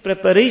 this is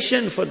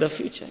preparation for the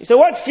future. He said,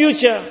 what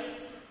future?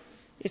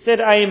 He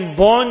said, I am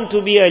born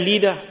to be a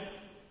leader.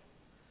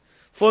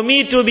 For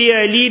me to be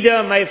a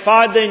leader, my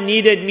father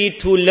needed me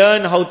to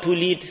learn how to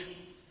lead.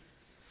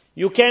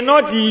 You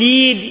cannot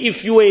lead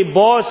if you are a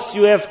boss,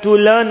 you have to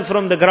learn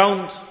from the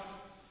ground.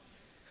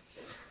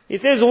 He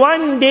says,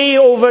 one day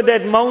over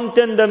that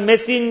mountain, the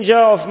messenger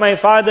of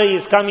my father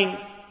is coming.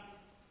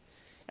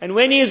 And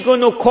when he is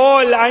going to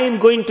call, I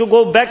am going to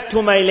go back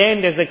to my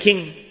land as a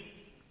king.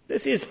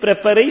 This is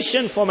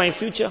preparation for my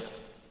future.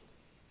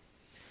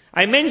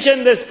 I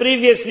mentioned this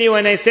previously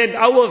when I said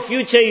our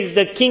future is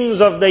the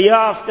kings of the year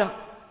after.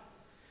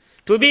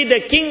 To be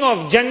the king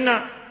of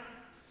Jannah.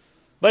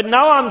 But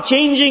now I'm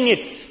changing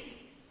it.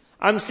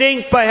 I'm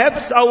saying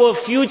perhaps our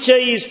future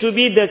is to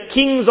be the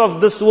kings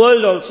of this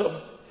world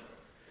also.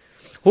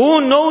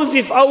 Who knows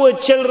if our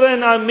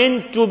children are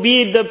meant to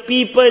be the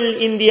people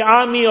in the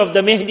army of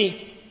the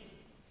Mahdi?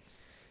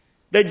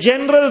 The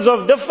generals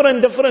of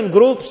different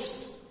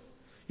groups.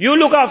 You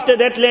look after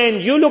that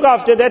land, you look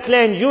after that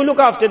land, you look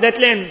after that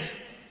land.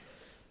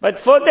 But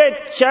for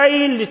that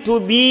child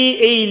to be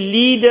a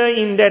leader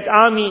in that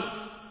army,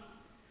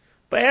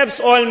 perhaps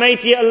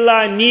Almighty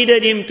Allah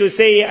needed him to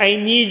say, I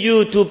need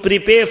you to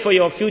prepare for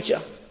your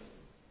future.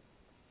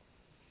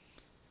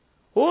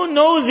 Who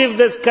knows if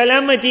this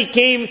calamity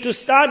came to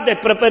start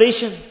that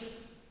preparation?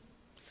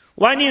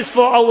 One is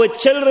for our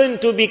children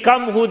to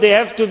become who they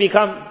have to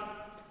become.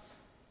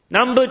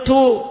 Number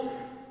two,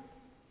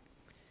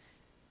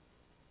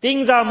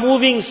 things are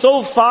moving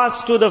so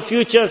fast to the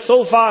future,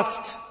 so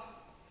fast,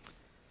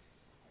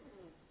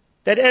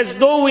 that as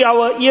though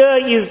our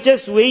ear is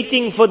just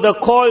waiting for the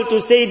call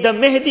to say the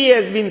Mahdi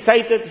has been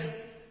sighted.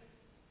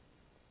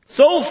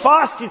 So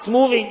fast it's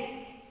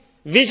moving.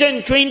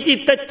 Vision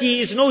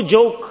 2030 is no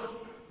joke.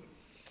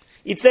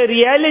 It's a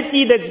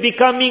reality that's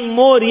becoming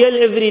more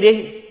real every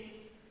day.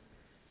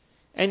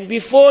 And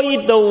before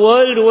it, the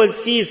world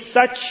will see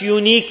such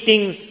unique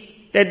things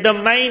that the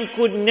mind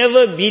could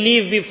never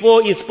believe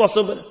before is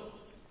possible.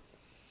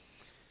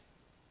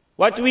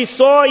 What we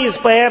saw is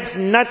perhaps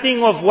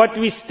nothing of what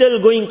we're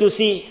still going to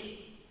see.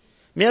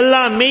 May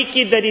Allah make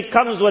it that it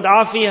comes with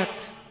afiyat.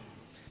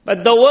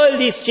 But the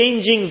world is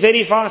changing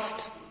very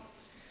fast.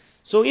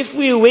 So if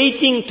we're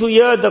waiting to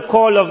hear the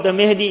call of the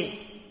Mahdi,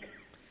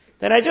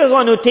 then I just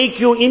want to take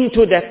you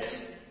into that.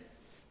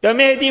 The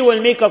Mahdi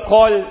will make a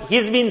call.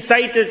 He's been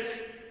sighted.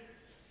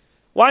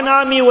 One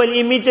army will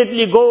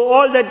immediately go.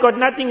 All that got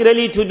nothing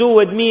really to do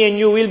with me and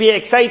you will be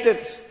excited.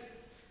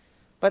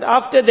 But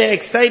after the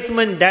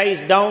excitement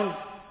dies down,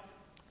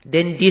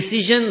 then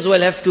decisions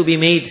will have to be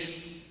made.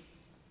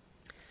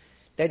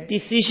 That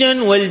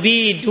decision will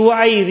be, do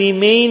I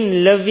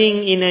remain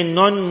living in a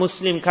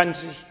non-Muslim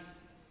country?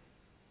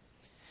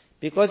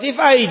 Because if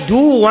I do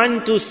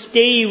want to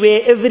stay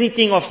where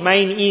everything of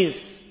mine is,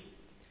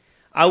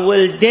 I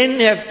will then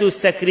have to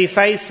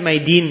sacrifice my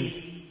deen.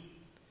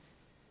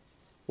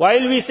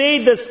 While we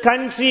say this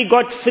country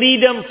got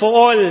freedom for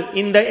all,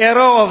 in the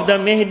era of the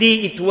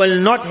Mahdi, it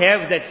will not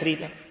have that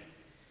freedom.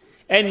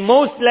 And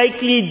most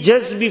likely,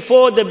 just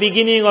before the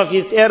beginning of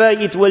his era,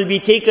 it will be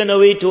taken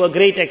away to a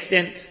great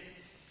extent.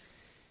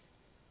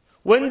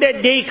 When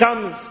that day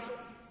comes,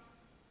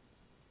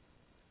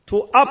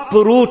 to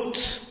uproot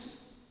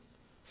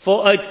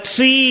for a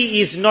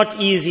tree is not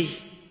easy.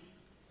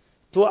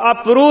 To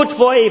uproot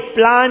for a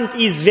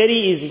plant is very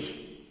easy.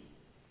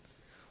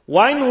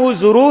 One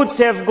whose roots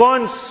have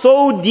gone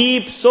so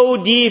deep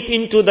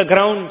into the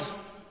ground,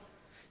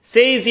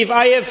 says, if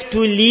I have to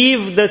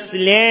leave this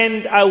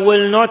land, I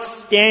will not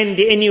stand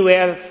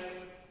anywhere else.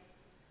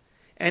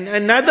 And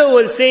another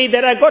will say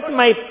that I got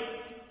my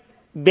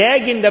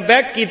bag in the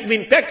back, it's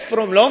been packed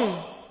from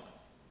long.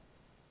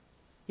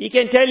 He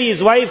can tell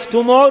his wife,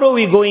 tomorrow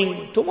we're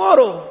going,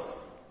 tomorrow.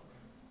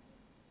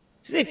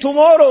 She say,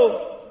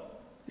 tomorrow.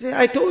 He say,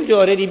 I told you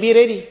already, be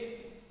ready.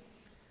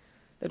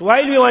 That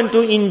while we want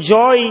to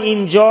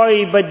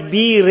enjoy, but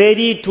be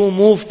ready to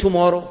move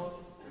tomorrow.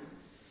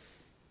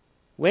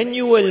 When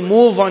you will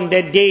move on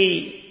that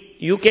day,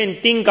 you can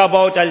think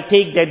about, I'll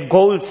take that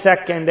gold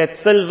sack and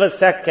that silver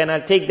sack and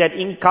I'll take that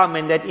income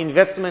and that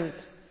investment.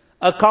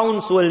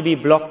 Accounts will be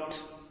blocked.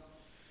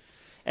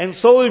 And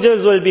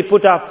soldiers will be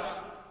put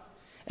up.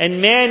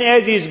 And man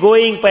as he's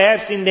going,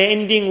 perhaps in the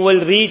ending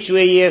will reach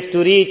where he has to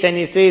reach, and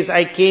he says,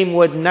 I came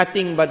with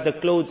nothing but the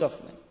clothes of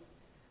man.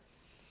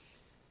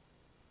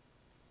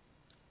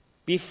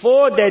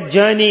 Before that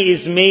journey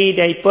is made,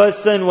 a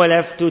person will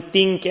have to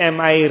think,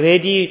 am I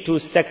ready to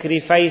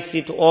sacrifice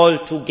it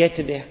all to get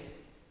there?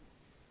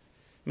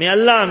 May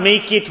Allah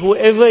make it,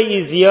 whoever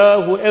is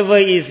here, whoever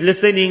is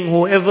listening,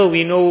 whoever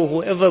we know,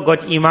 whoever got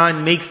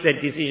iman, makes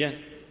that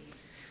decision.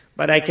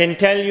 But I can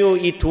tell you,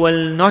 it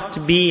will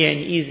not be an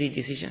easy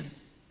decision.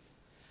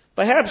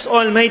 Perhaps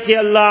Almighty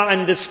Allah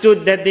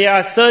understood that there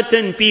are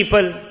certain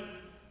people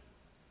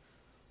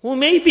who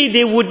maybe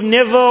they would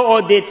never,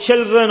 or their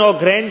children or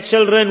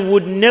grandchildren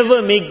would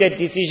never make that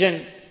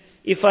decision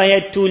if I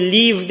had to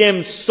leave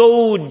them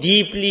so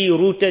deeply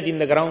rooted in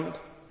the ground.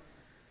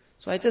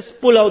 So I just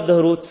pull out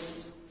the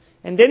roots.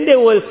 And then they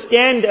will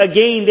stand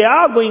again. They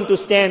are going to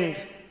stand.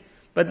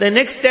 But the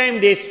next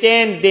time they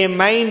stand, their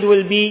mind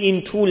will be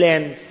in two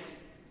lands.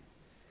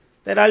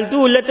 That I'll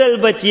do little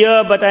bit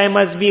here, but I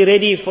must be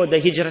ready for the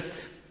hijrat.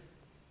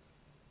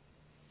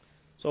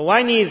 So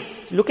one is,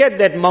 look at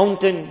that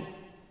mountain.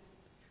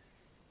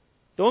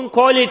 Don't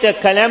call it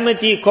a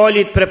calamity, call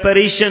it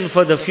preparation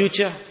for the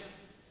future.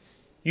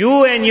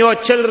 You and your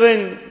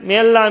children, may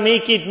Allah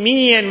make it,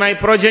 me and my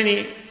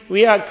progeny,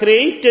 we are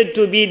created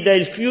to be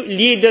the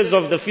leaders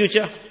of the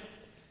future.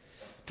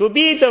 To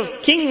be the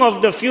king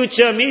of the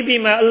future, maybe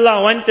may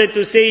Allah wanted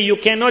to say, you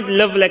cannot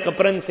live like a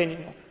prince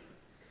anymore.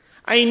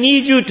 I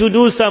need you to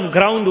do some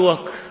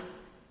groundwork.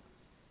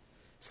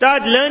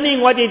 Start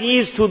learning what it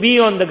is to be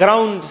on the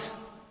ground.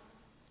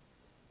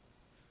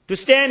 To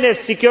stand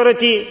as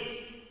security.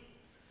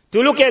 to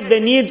look at the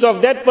needs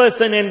of that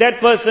person and that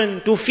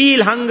person, to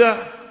feel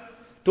hunger,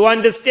 to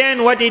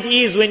understand what it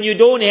is when you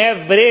don't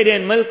have bread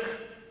and milk.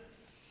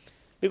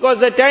 Because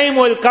the time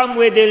will come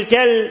where they'll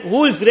tell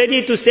who's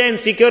ready to stand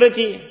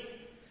security.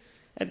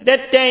 At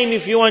that time,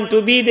 if you want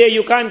to be there,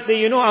 you can't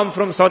say, I'm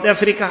from South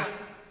Africa.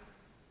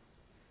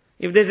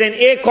 If there's an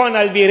aircon,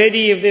 I'll be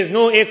ready. If there's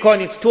no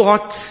aircon, it's too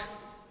hot.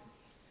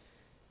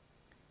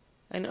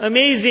 And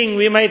amazing,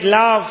 we might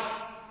laugh.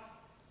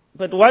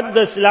 But what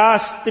this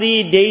last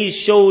 3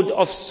 days showed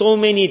of so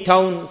many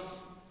towns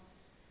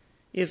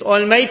is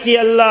Almighty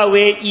Allah,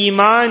 where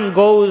Iman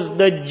goes,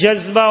 the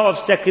jazba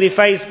of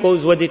sacrifice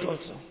goes with it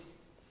also.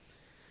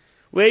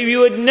 Where we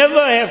would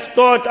never have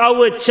thought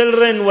our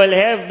children will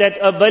have that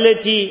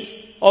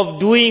ability of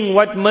doing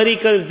what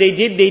miracles they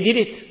did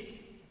it.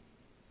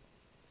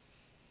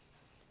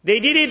 They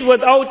did it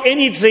without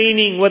any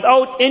training,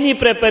 without any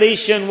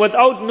preparation,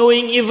 without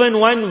knowing even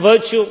one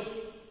virtue.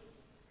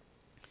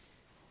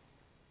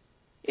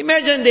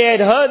 Imagine they had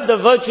heard the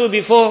virtue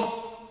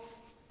before.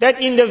 That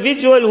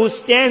individual who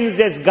stands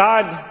as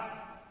guard,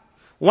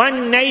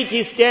 one night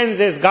he stands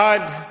as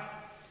guard,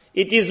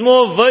 it is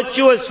more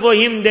virtuous for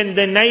him than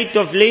the night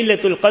of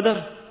Laylatul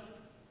Qadr.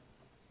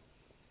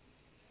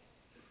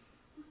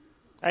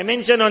 I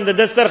mentioned on the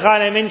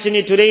Dastarkhan, I mentioned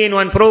it today in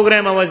one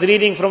program, I was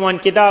reading from one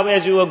kitab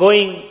as we were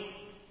going.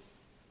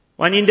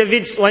 One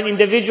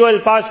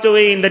individual passed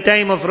away in the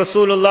time of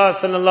Rasulullah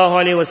sallallahu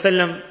alaihi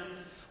wasallam.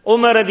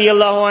 Umar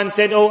radiyallahu anh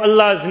said, "Oh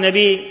Allah's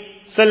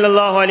Nabi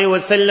sallallahu alaihi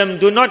wasallam,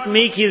 do not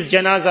make his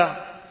janazah.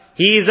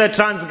 He is a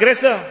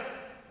transgressor."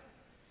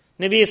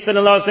 Nabi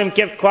sallallahu alaihi wasallam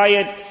kept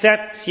quiet,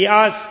 sat. He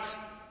asked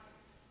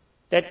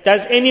that,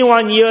 does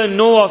anyone here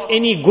know of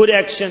any good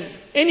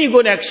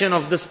action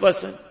of this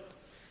person?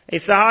 A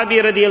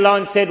Sahabi radiyallahu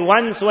anh said,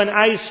 once when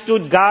I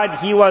stood guard,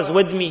 he was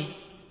with me.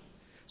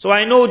 So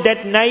I know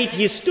that night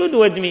he stood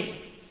with me.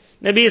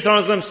 Nabi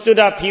sallallahu alaihi wasallam stood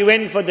up, he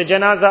went for the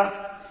janazah.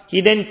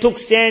 He then took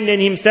sand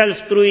and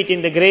himself threw it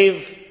in the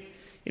grave.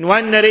 In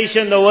one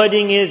narration the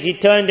wording is, he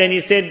turned and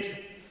he said,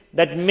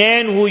 that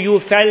man who you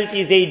felt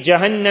is a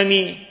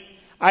Jahannami,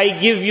 I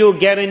give you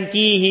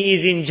guarantee he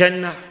is in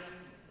Jannah.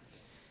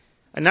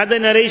 Another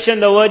narration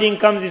the wording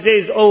comes, he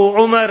says,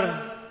 "Oh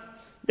Umar,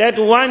 that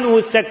one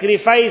who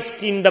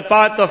sacrificed in the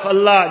path of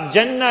Allah,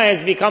 Jannah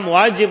has become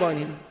wajib on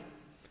him."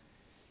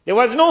 There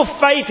was no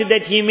fight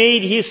that he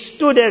made, he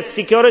stood as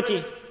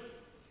security.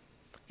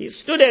 He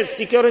stood as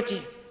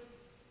security.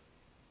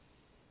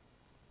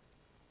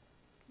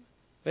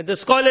 When the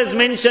scholars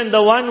mention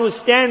the one who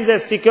stands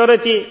as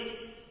security,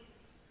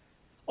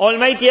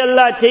 Almighty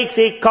Allah takes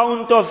a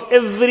count of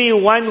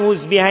everyone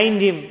who's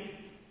behind him,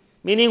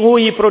 meaning who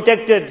he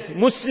protected,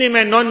 Muslim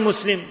and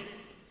non-Muslim.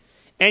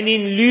 And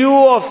in lieu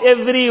of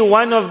every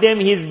one of them,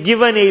 he's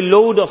given a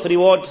load of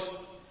reward.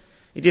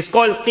 It is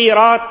called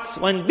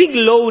qirat, one big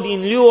load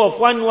in lieu of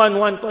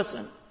one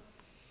person.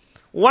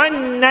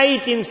 One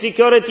night in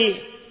security,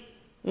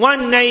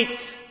 one night,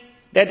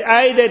 that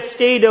I that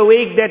stayed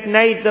awake that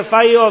night, the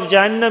fire of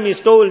Jahannam is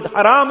told,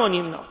 haram on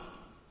him now.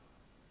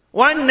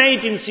 One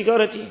night in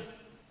security.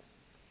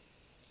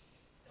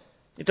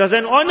 It was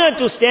an honor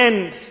to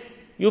stand.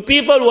 You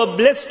people were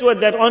blessed with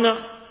that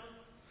honor.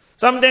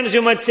 Sometimes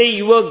you might say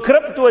you were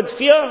gripped with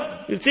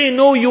fear. You'll say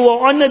no, you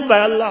were honored by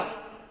Allah.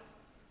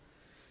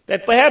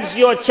 That perhaps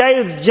your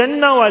child's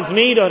Jannah was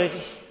made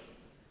already.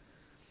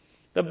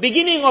 The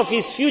beginning of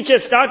his future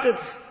started.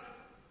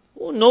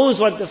 Who knows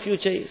what the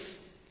future is?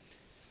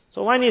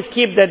 So one is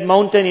keep that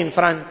mountain in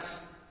front.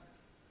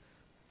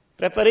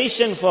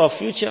 Preparation for a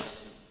future.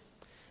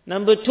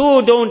 Number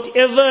two, don't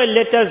ever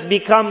let us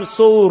become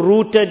so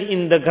rooted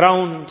in the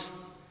ground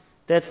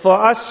that for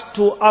us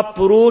to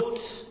uproot,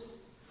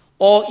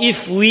 or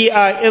if we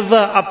are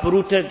ever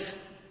uprooted,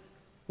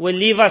 will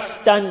leave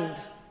us stunned.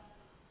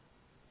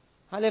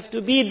 I'll have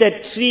to be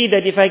that tree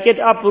that if I get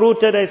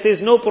uprooted, I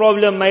says, no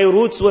problem, my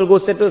roots will go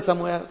settle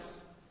somewhere else.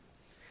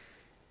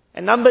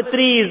 And number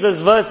three is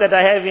this verse that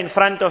I have in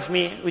front of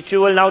me, which we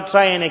will now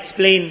try and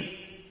explain.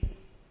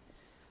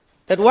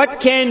 That what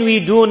can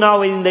we do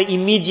now in the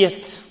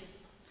immediate?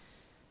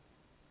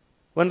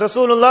 When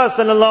Rasulullah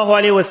sallallahu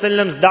alaihi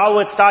wasallam's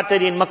da'wat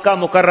started in Makkah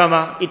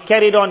Mukarramah, it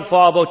carried on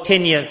for about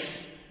 10 years.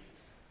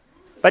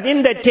 But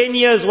in that 10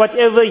 years,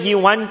 whatever he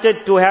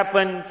wanted to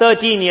happen,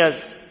 13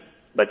 years.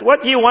 But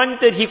what he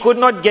wanted, he could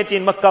not get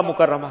in Makkah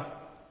Mukarramah.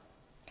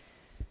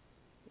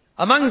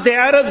 Amongst the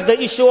Arabs, the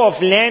issue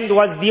of land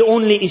was the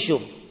only issue.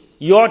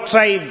 Your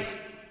tribe,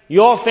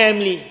 your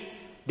family,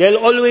 they'll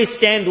always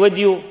stand with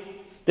you.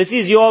 This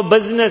is your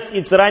business,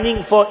 it's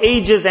running for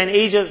ages and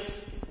ages.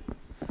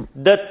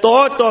 The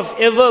thought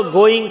of ever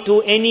going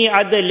to any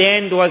other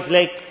land was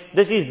like,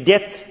 this is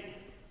death.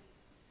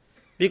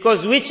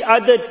 Because which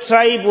other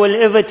tribe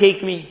will ever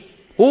take me?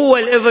 Who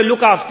will ever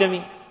look after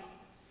me?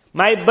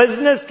 My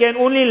business can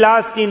only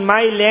last in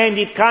my land,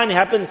 it can't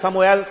happen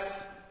somewhere else.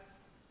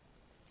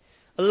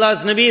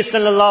 Allah's Nabi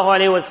sallallahu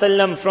alayhi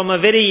wasallam from a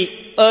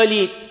very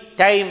early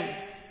time,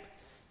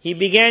 he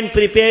began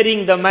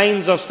preparing the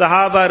minds of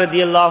Sahaba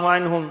radiyallahu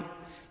anhum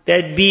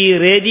that be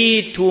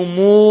ready to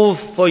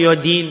move for your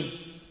deen.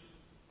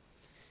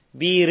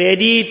 Be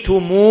ready to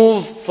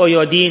move for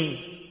your deen.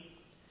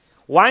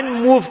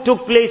 One move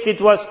took place,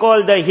 it was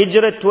called the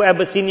Hijrat to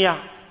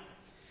Abyssinia.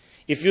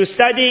 If you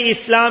study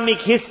Islamic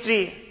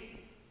history,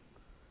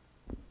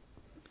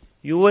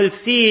 you will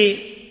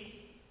see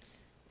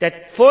that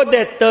for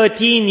that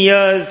 13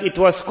 years, it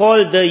was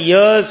called the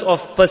years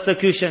of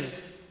persecution,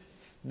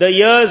 the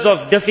years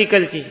of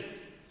difficulty.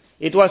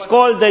 It was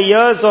called the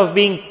years of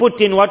being put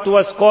in what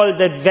was called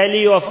the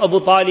valley of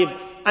Abu Talib,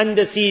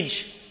 under siege.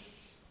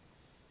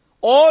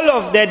 All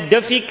of that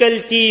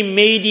difficulty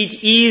made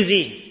it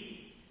easy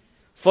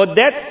for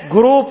that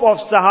group of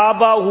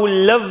Sahaba who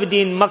lived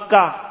in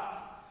Makkah.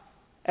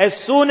 As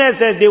soon as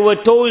they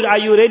were told, are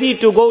you ready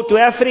to go to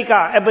Africa,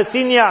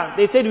 Abyssinia?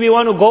 They said, we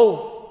want to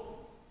go.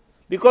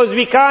 Because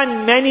we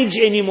can't manage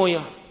anymore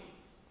here.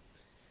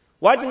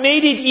 What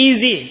made it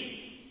easy?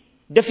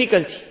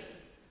 Difficulty.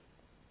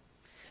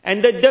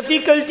 And the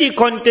difficulty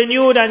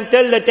continued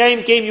until the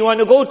time came, you want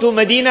to go to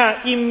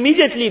Medina?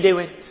 Immediately they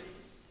went.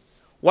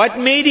 What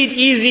made it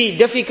easy?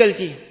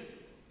 Difficulty.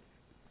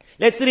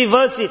 Let's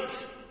reverse it.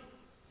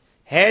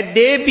 Had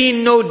there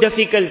been no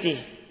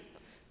difficulty,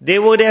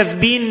 there would have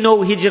been no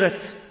hijrat.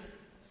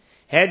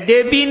 Had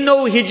there been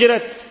no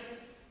hijrat,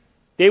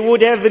 they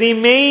would have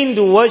remained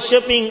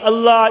worshipping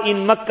Allah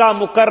in Makkah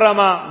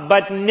Mukarramah,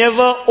 but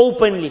never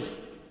openly.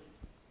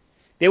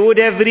 They would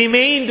have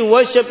remained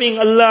worshipping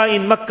Allah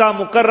in Makkah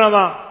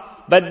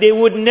Mukarramah, but they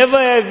would never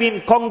have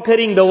been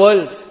conquering the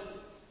world.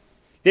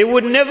 They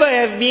would never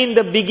have been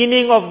the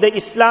beginning of the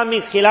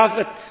Islamic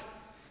Khilafat.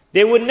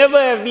 They would never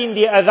have been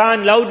the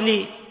adhan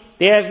loudly.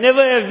 They have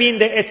never have been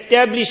the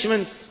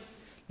establishments.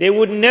 They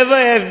would never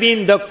have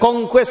been the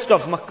conquest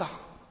of Makkah.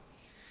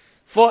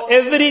 For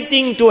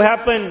everything to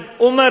happen,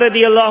 Umar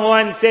radiallahu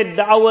anh said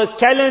that our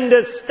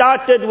calendar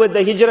started with the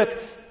hijrat.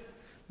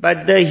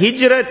 But the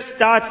hijrat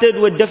started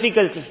with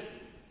difficulty.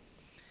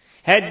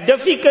 Had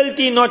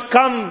difficulty not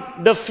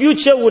come, the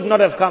future would not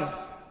have come.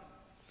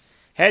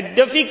 Had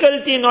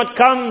difficulty not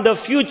come, the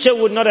future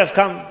would not have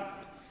come.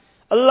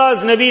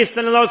 Allah's Nabi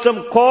sallallahu alaihi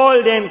wasallam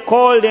called and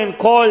called and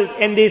called,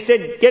 and they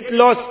said, get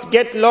lost,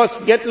 get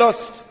lost, get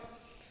lost.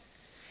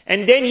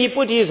 And then he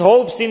put his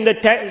hopes in the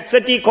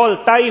city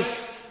called Taif.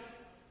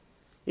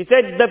 He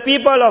said, the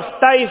people of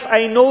Taif,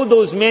 I know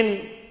those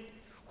men.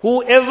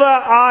 Whoever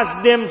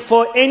asked them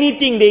for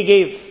anything, they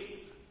gave.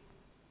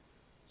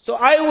 So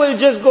I will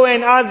just go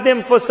and ask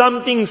them for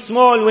something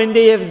small. When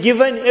they have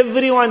given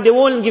everyone, they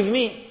won't give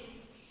me.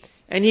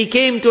 And he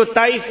came to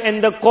Taif,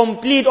 and the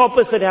complete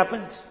opposite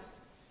happened.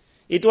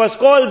 It was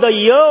called the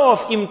year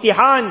of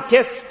imtihan,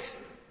 test.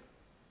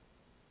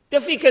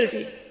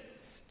 Difficulty.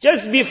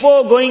 Just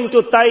before going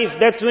to Taif,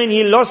 that's when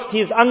he lost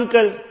his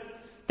uncle.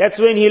 That's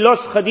when he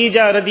lost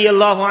Khadija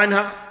radiallahu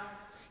anha.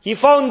 He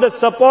found the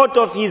support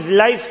of his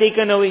life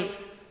taken away.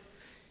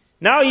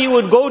 Now he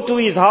would go to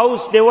his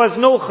house. There was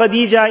no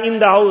Khadija in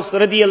the house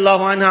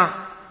radiallahu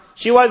anha.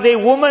 She was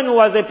a woman who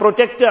was a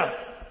protector.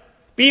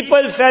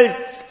 People felt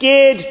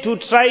scared to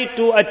try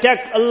to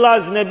attack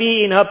Allah's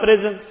Nabi in her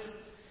presence.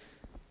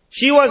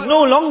 She was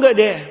no longer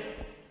there.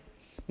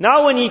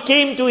 Now when he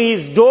came to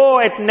his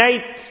door at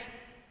night,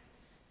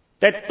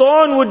 that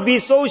thorn would be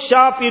so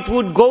sharp it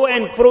would go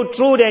and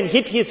protrude and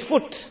hit his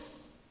foot.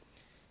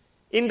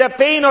 In the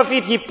pain of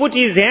it, he put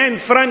his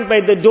hand front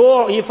by the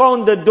door. He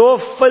found the door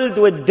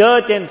filled with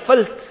dirt and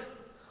filth.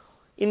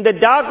 In the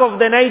dark of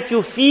the night,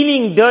 you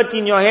feeling dirt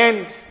in your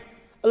hands.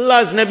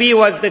 Allah's Nabi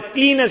was the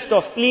cleanest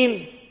of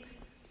clean.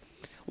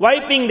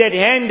 Wiping that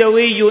hand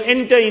away, you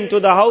enter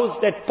into the house.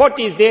 That pot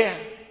is there.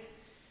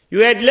 You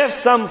had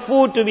left some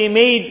food to be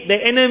made.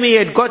 The enemy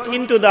had got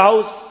into the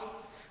house.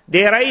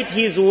 They write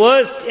his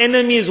worst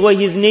enemies were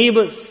his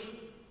neighbors.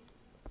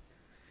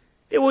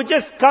 They would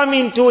just come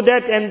into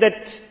that, and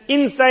that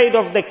inside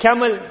of the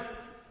camel,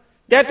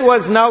 that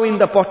was now in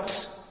the pot.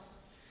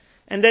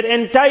 And that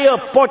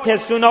entire pot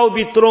has to now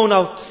be thrown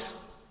out.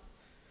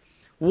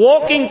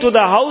 Walking to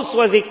the house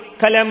was a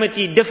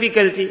calamity,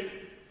 difficulty.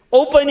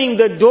 Opening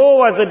the door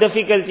was a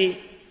difficulty.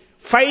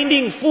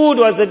 Finding food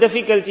was a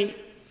difficulty.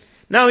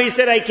 Now he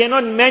said, I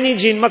cannot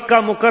manage in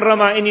Makkah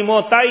Mukarramah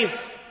anymore. Taif.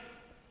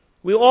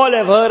 We all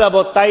have heard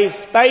about Taif.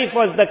 Taif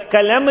was the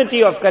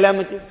calamity of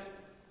calamities.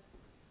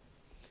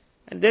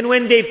 And then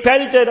when they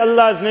pelted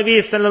Allah's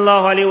Nabi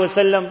sallallahu alaihi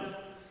wasallam,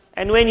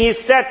 and when he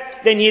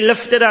sat, then he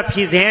lifted up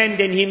his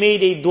hand and he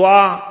made a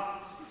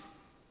dua.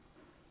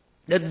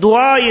 The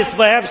dua is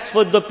perhaps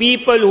for the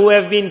people who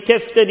have been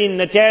tested in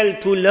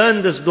Natal to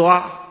learn this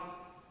dua.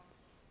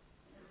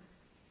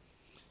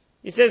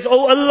 He says,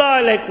 oh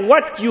Allah, like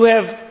what you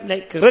have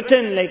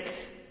written,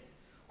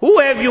 who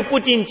have you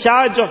put in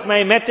charge of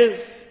my matters?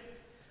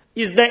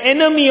 Is the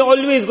enemy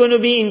always going to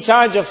be in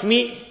charge of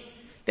me?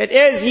 That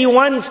as he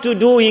wants to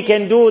do, he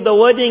can do. The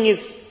wording is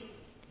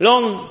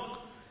long.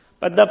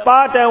 But the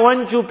part I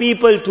want you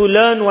people to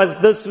learn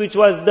was this, which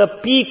was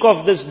the peak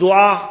of this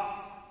dua.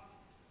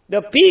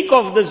 The peak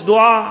of this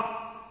dua.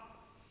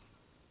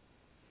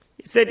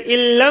 He said,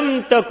 إِن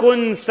لَمْ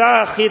تَكُنْ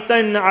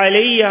سَاخِطًا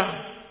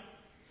عَلَيَّ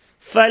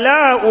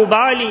فَلَا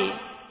أُبَالِي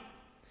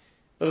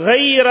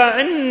غَيْرَ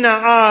أَنَّ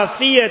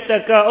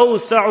عَافِيَتَكَ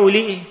أَوْسَعُ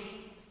لِي.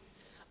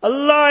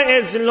 Allah,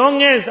 as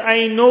long as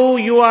I know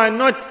you are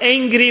not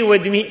angry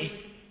with me,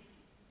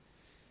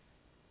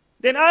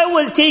 then I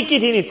will take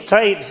it in its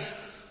stride.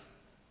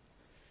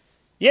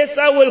 Yes,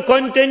 I will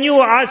continue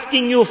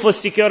asking you for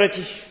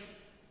security.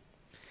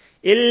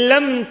 إِن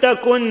لَمْ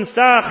تَكُنْ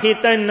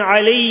سَاخِطًا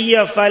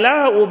عَلَيَّ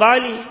فَلَا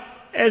أُبَالِي.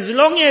 As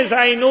long as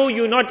I know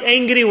you're not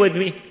angry with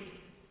me,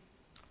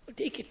 I'll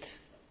take it.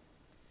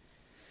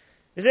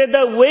 He said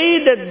the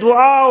way that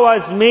dua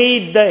was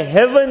made, the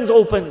heavens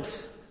opened.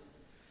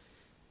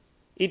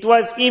 It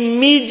was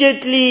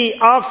immediately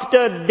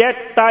after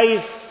that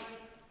time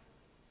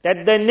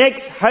that the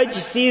next Hajj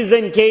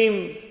season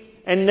came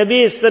and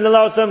Nabi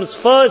Sallallahu Alaihi Wasallam's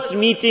first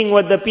meeting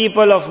with the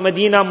people of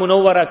Medina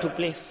Munawwara took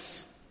place.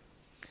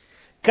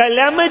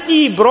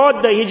 Calamity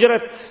brought the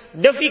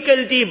hijrat.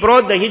 Difficulty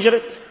brought the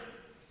hijrat.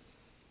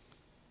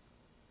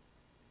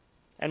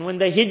 And when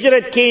the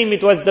hijrat came,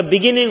 it was the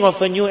beginning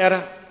of a new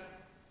era.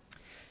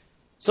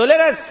 So let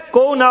us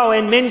go now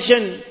and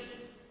mention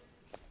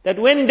that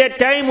when that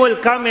time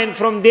will come, and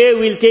from there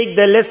we'll take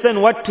the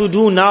lesson what to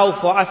do now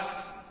for us.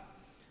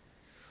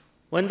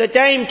 When the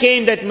time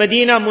came that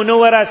Medina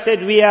Munawwara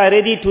said we are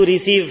ready to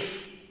receive,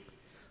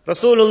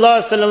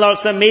 Rasulullah sallallahu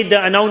alaihi wasallam made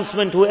the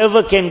announcement,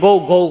 whoever can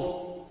go,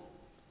 go.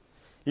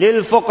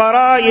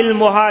 لِلْفُقَرَاءِ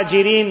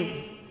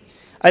الْمُهَاجِرِينَ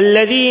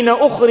الَّذِينَ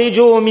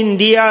أُخْرِجُوا مِنْ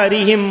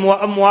دِيَارِهِمْ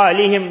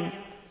وَأَمْوَالِهِمْ.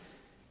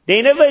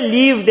 They never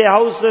leave their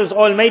houses.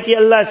 Almighty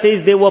Allah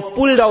says they were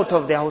pulled out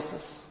of their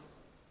houses.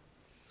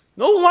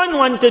 No one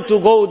wanted to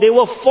go. They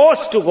were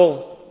forced to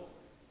go.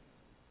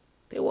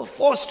 They were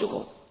forced to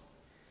go.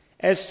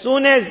 As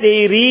soon as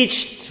they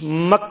reached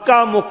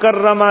Makkah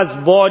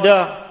Mukarrama's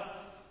border,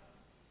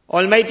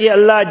 Almighty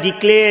Allah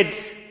declared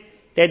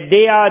that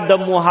they are the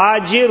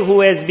muhajir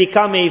who has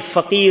become a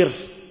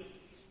faqir.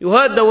 You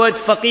heard the word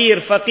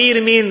faqir.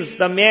 Faqir means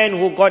the man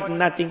who got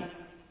nothing.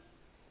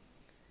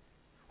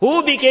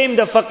 Who became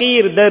the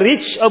faqir? The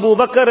rich Abu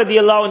Bakr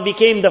radiallahu anh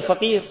became the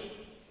faqir.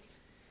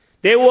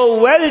 They were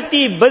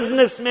wealthy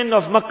businessmen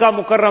of Makkah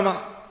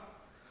Mukarramah.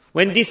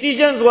 When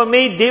decisions were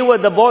made, they were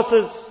the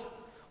bosses.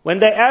 When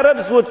the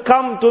Arabs would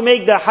come to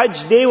make the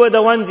Hajj, they were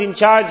the ones in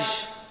charge.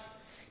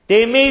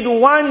 They made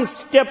one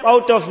step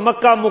out of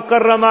Makkah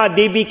Mukarramah,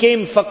 they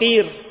became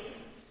faqir.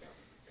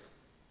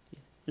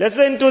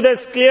 Listen to this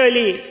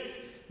clearly,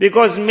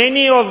 because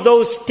many of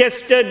those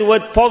tested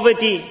with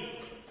poverty,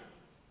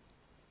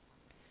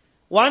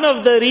 one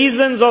of the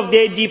reasons of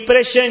their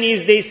depression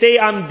is they say,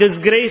 I'm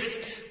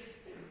disgraced.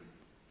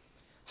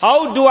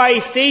 How do I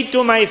say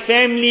to my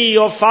family,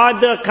 your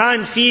father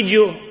can't feed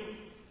you?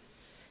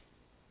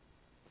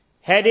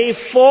 Had a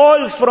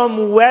fall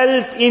from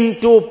wealth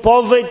into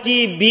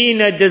poverty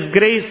been a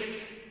disgrace,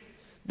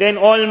 then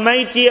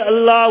Almighty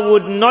Allah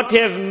would not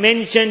have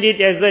mentioned it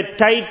as a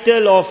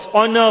title of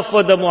honor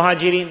for the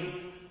muhajirin.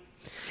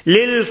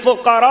 Lil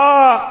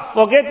fuqara,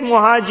 forget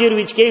muhajir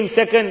which came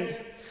second.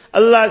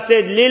 Allah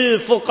said, Lil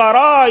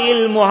fuqara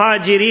il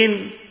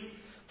muhajirin.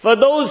 For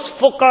those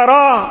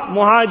fuqara,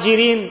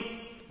 muhajirin,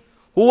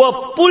 who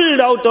were pulled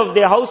out of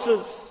their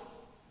houses.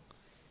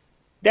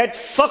 That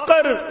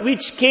faqr which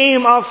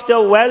came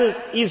after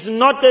wealth is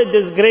not a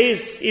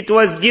disgrace. It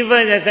was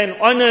given as an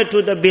honor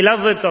to the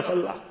beloveds of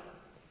Allah.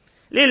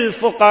 Lil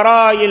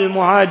fuqara il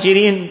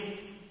muhajirin.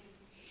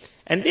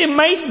 And there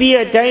might be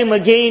a time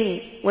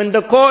again when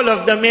the call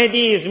of the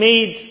Mahdi is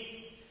made,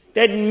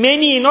 that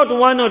many, not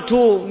one or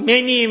two,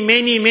 many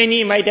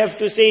might have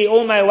to say,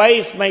 oh my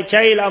wife, my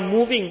child, I'm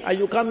moving. Are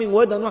you coming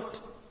with or not?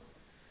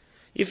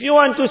 If you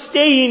want to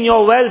stay in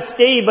your wealth,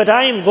 stay, but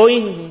I am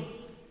going.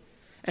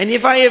 And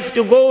if I have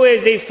to go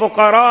as a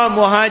fuqara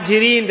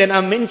muhajirin, then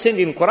I'm mentioned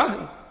in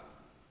Quran.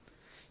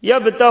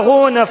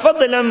 يَبْتَغُونَ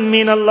فَضْلًا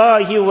مِّنَ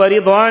اللَّهِ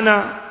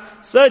وَرِضْوَانًا.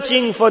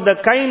 Searching for the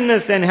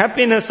kindness and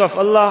happiness of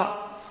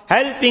Allah,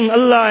 helping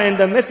Allah and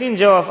the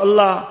messenger of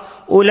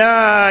Allah.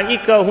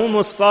 أُولَٰئِكَ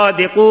هُمُ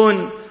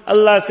الصَّادِقُونَ.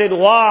 Allah said,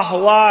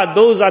 wah,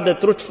 those are the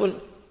truthful.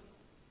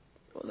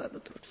 Those are the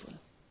truthful.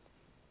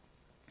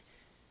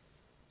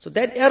 So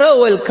that era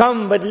will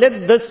come, but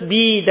let this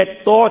be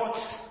that thought.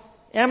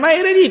 Am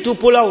I ready to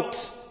pull out?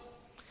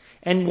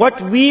 And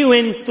what we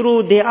went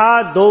through, there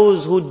are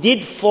those who did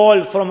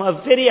fall from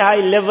a very high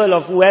level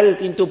of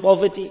wealth into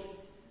poverty.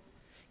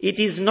 It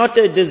is not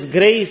a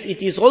disgrace,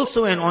 it is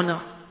also an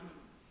honor.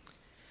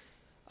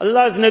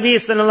 Allah's Nabi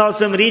Sallallahu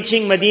Alaihi Wasallam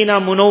reaching Medina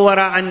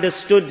Munawwara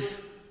understood.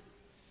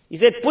 He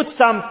said, put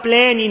some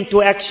plan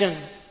into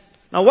action.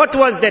 Now what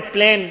was that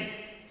plan?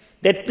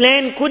 That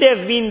plan could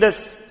have been this,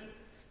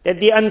 that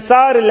the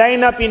Ansar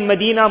line up in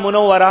Medina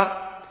Munawwara,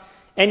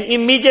 and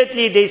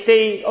immediately they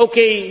say,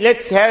 okay,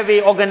 let's have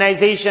a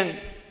organization.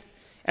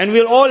 And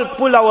we'll all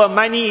pull our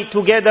money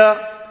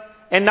together.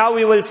 And now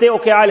we will say,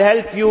 okay, I'll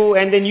help you.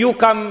 And then you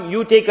come,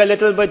 you take a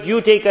little, but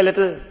you take a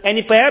little.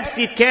 And perhaps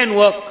it can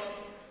work.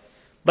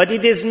 But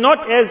it is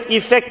not as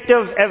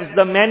effective as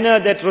the manner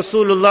that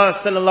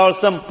Rasulullah sallallahu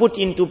alaihi wasallam put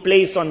into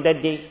place on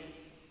that day.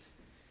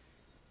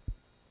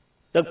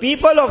 The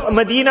people of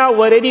Medina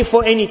were ready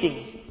for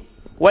anything.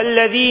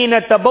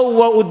 وَالَّذِينَ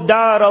تَبَوَّأُوا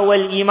الدَّارَ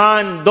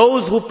وَالْإِيمَانِ,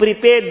 those who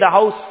prepared the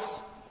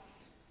house.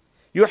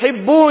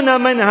 يُحِبُّونَ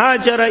مَنْ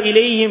هَاجَرَ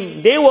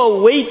إِلَيْهِمْ, they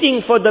were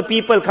waiting for the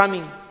people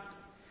coming.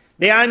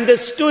 They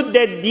understood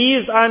that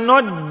these are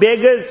not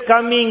beggars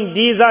coming,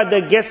 these are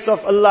the guests of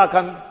Allah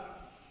coming.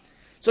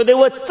 So they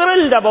were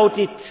thrilled about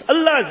it.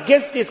 Allah's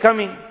guest is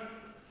coming.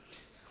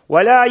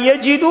 وَلَا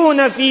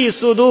يَجِدُونَ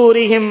فِي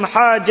صُدُورِهِمْ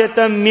حَاجَةً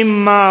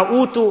مِمَّا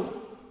أُوتُوا.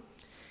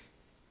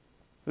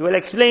 We will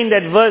explain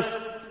that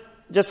verse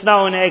just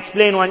now, and I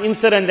explain one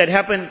incident that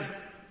happened.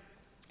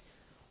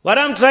 What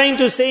I'm trying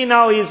to say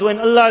now is, when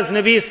Allah's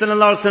Nabi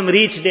sallallahu alaihi wasallam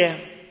reached there,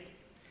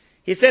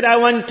 he said, I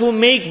want to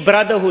make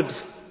brotherhood.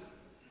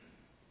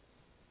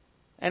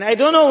 And I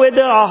don't know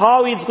whether or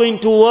how it's going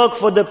to work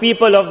for the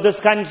people of this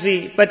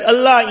country, but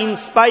Allah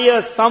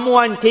inspires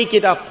someone take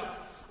it up.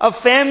 A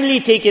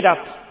family take it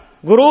up.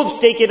 Groups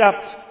take it up.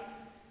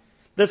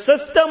 The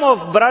system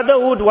of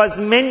brotherhood was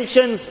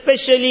mentioned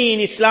specially in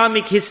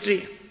Islamic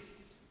history.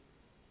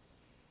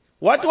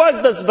 What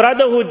was this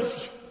brotherhood?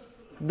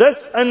 This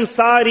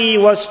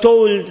Ansari was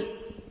told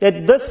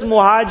that this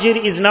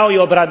Muhajir is now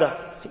your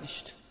brother.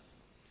 Finished.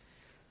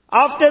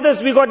 After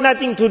this, we got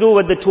nothing to do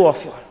with the two of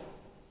you.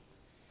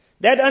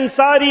 That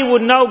Ansari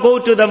would now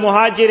go to the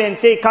Muhajir and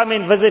say, come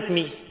and visit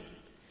me.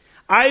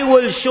 I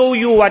will show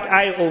you what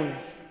I own.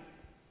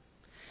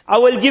 I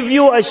will give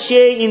you a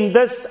share in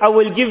this, I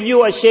will give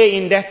you a share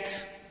in that.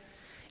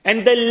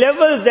 And the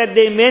levels that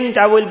they meant,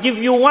 I will give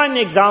you one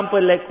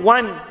example, like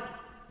one.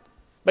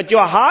 But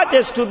your heart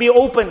has to be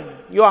open.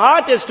 Your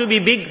heart has to be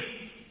big.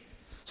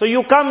 So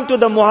you come to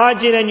the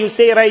Muhajir and you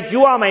say, right,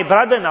 you are my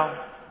brother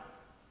now.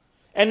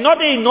 And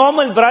not a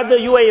normal brother,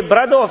 you are a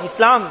brother of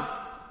Islam.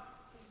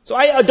 So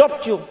I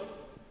adopt you.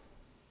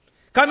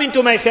 Come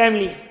into my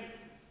family.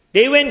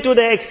 They went to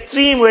the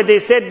extreme where they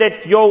said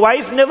that your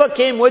wife never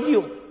came with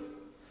you.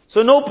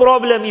 So no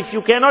problem, if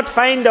you cannot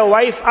find a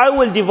wife, I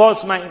will divorce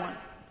my one.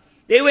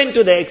 They went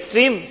to the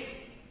extremes.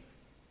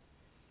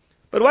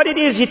 But what it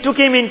is, he took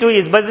him into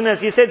his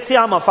business. He said, see,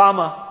 I'm a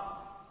farmer.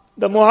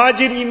 The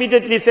Muhajir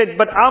immediately said,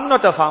 but I'm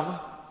not a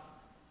farmer.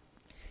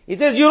 He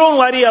says, you don't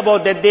worry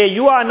about that there.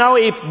 You are now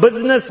a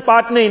business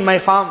partner in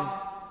my farm.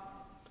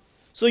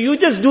 So you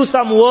just do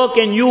some work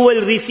and you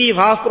will receive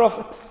half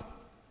profits.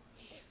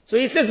 So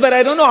he says, but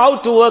I don't know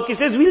how to work. He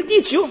says, we'll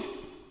teach you.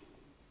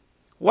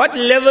 What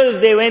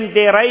levels they went,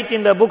 they write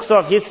in the books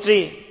of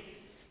history.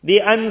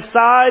 The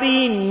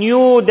Ansari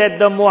knew that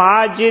the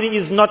Muhajir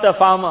is not a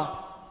farmer.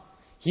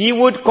 He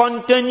would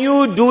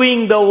continue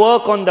doing the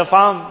work on the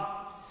farm.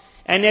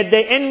 And at the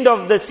end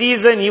of the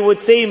season, he would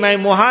say, my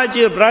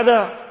Muhajir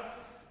brother,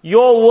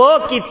 your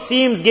work, it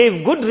seems,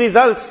 gave good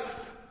results.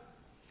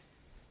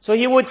 So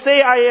he would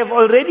say, I have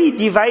already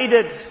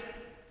divided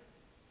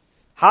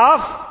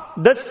half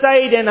this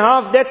side and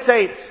half that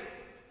side.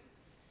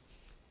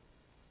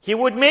 He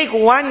would make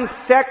one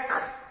sack,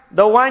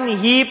 the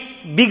one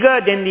heap, bigger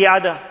than the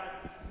other.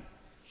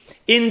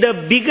 In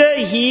the bigger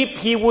heap,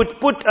 he would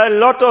put a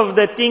lot of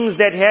the things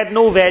that had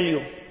no value.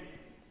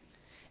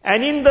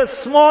 And in the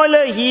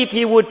smaller heap,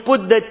 he would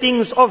put the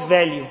things of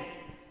value.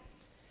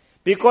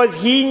 Because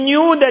he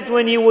knew that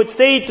when he would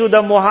say to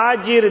the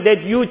Muhajir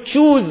that you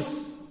choose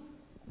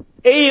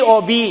A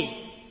or B,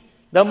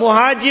 the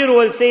Muhajir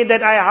will say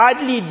that I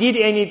hardly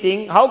did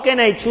anything. How can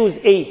I choose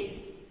A?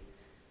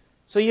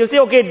 So you'll say,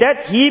 okay,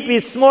 that heap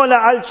is smaller,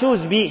 I'll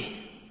choose B.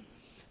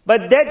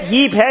 But that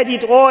heap had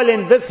it all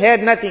and this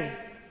had nothing.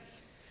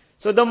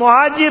 So the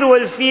Muhajir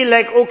will feel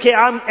like, okay,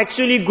 I'm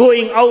actually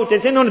going out. They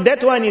say, no,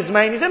 that one is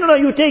mine. He said, no,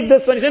 you take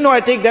this one. He said, no,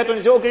 I take that one.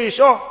 He said, okay, you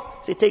sure?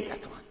 He said, take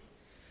that one.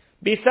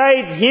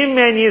 Besides him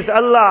and his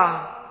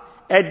Allah,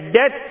 at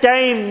that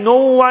time,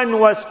 no one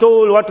was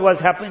told what was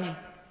happening.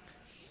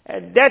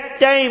 At that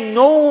time,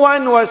 no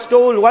one was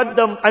told what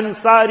the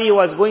Ansari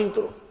was going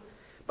through.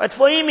 But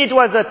for him, it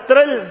was a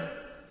thrill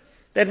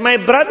that my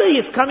brother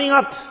is coming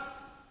up.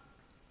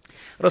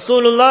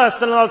 Rasulullah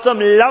sallallahu alaihi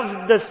wasallam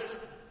loved this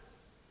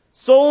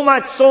so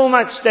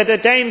much that a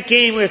time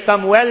came where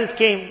some wealth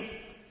came.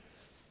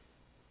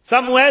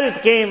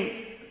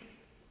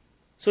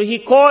 So he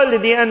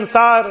called the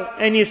Ansar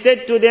and he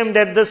said to them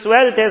that this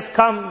wealth has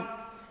come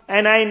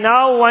and I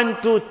now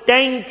want to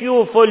thank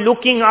you for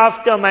looking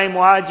after my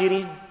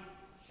Muhajirin.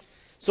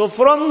 So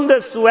from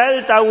this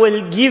wealth I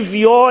will give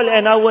you all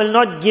and I will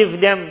not give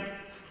them.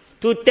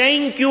 To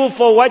thank you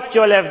for what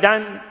you all have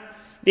done.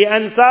 The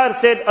Ansar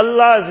said,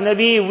 Allah's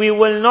Nabi, we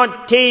will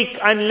not take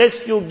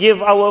unless you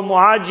give our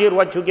Muhajir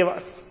what you give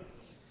us.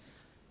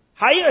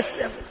 Highest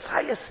levels,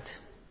 highest.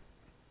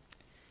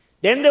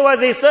 Then there was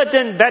a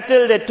certain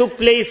battle that took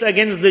place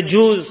against the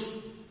Jews.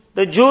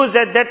 The Jews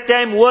at that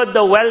time were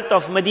the wealth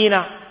of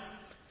Medina.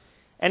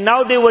 And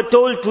now they were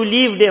told to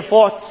leave their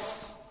forts.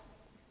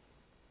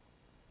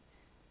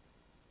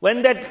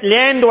 When that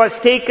land was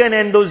taken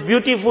and those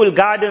beautiful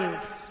gardens,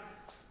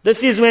 this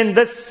is when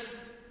this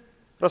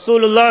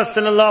Rasulullah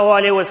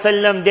sallallahu alaihi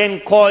wasallam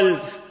then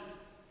called.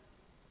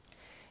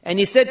 And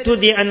he said to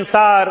the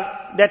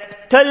Ansar,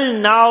 that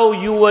till now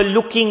you were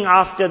looking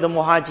after the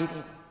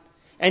Muhajirin.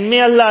 And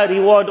may Allah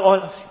reward all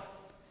of you.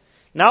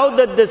 Now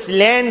that these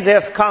lands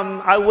have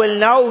come, I will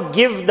now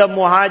give the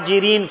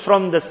Muhajirin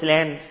from this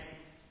land.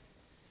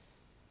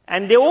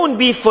 And they won't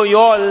be for you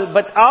all,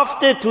 but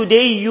after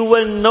today you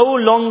will no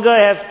longer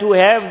have to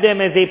have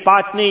them as a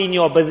partner in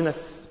your business.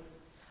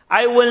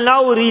 I will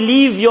now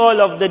relieve you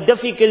all of the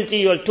difficulty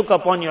you all took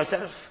upon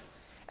yourself.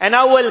 And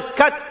I will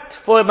cut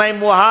for my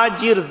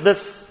Muhajirs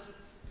this.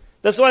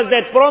 This was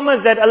that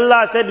promise that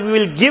Allah said, we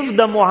will give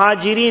the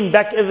Muhajirin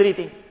back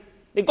everything.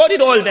 They got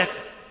it all back.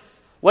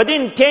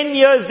 Within 10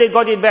 years they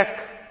got it back.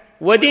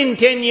 Within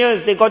 10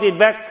 years they got it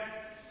back.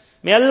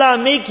 May Allah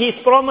make His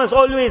promise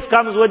always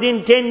comes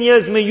within 10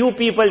 years, may you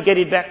people get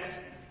it back.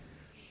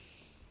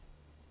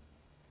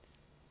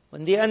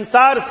 When the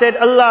Ansar said,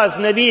 Allah's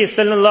Nabi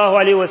sallallahu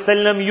alayhi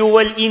wasallam, you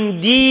will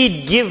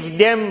indeed give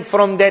them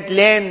from that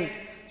land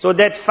so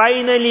that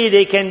finally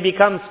they can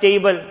become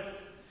stable.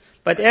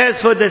 But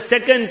as for the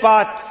second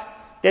part,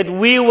 that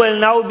we will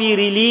now be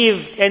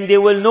relieved and they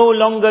will no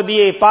longer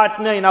be a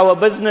partner in our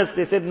business,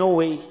 they said, no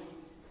way.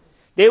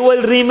 They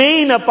will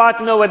remain a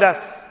partner with us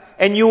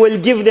and you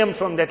will give them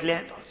from that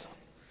land also.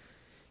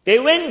 They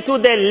went to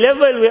that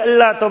level where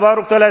Allah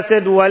Tabarak Ta'ala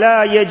said,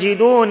 وَلَا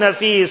يَجِدُونَ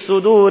فِي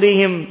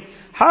صُدُورِهِمْ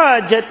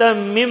حَاجَةً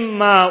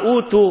مِمَّا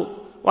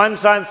أُوتُوا. One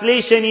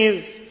translation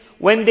is,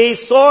 when they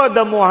saw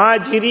the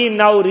Muhajirin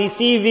now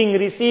receiving,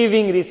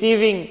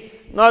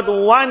 not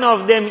one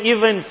of them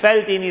even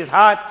felt in his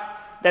heart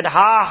that,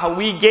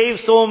 we gave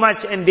so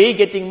much and they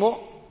getting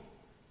more.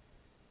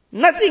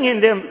 Nothing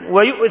in them.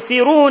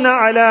 وَيُؤْثِرُونَ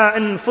عَلَىٰ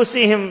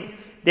أَنفُسِهِمْ.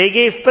 They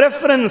gave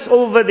preference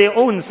over their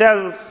own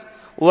selves.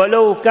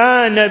 وَلَوْ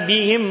كَانَ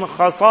بِهِمْ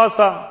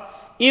خَصَاصًا.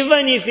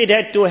 Even if it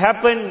had to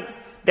happen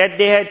that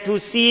they had to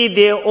see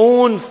their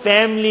own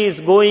families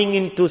going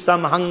into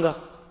some hunger,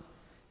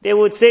 they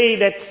would say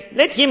that,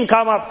 let him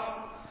come up.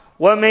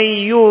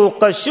 وَمَن يُوقَ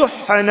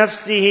شُحَّ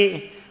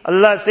نَفْسِهِ.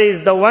 Allah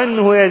says, the one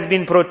who has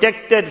been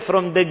protected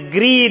from the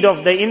greed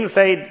of the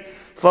inside,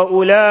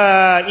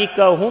 فَأُولَٰئِكَ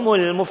هُمُ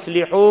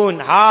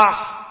الْمُفْلِحُونَ.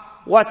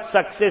 What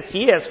success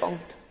he has found.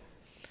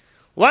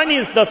 One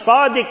is the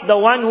Sadiq, the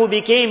one who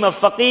became a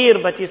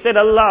faqir, but he said,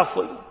 Allah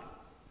for you.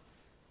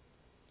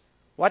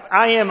 What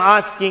I am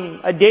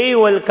asking, a day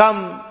will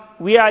come,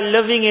 we are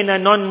living in a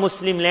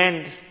non-Muslim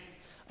land.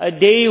 A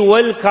day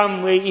will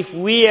come where if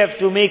we have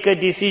to make a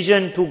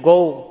decision to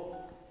go,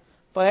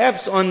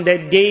 perhaps on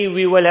that day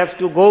we will have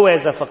to go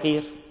as a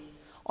faqir.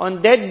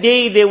 On that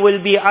day there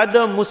will be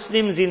other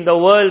Muslims in the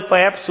world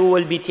perhaps who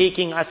will be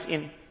taking us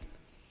in.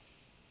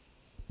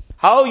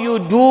 How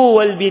you do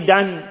will be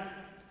done.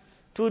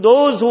 To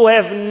those who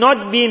have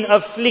not been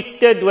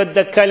afflicted with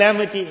the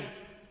calamity,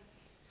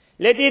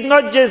 let it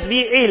not just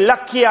be,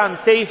 lucky I'm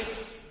safe.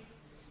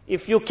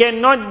 If you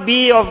cannot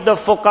be of the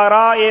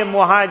fuqara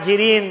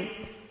muhajirin,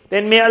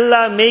 then may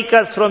Allah make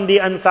us from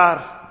the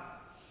Ansar.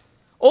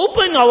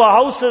 Open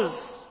our houses.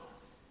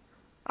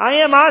 I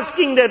am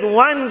asking that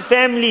one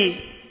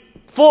family,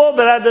 4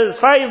 brothers,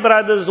 5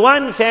 brothers,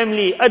 one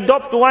family,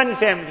 adopt one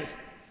family.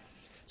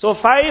 So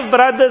 5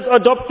 brothers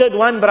adopted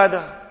one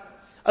brother.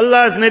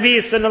 Allah's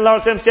Nabi sallallahu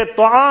alaihi wasallam said,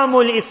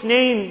 "Ta'amul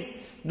isnain."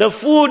 The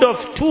food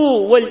of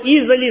 2 will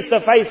easily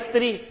suffice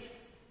 3.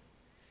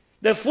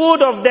 The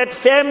food of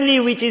that family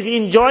which is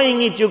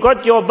enjoying it, you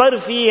got your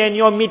barfi and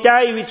your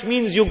mitai, which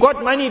means you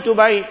got money to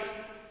buy it.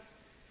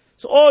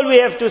 So all we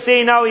have to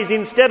say now is,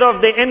 instead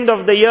of the end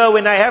of the year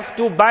when I have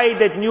to buy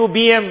that new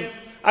BM,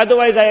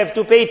 otherwise I have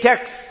to pay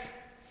tax,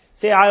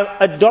 say, I'll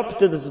adopt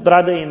this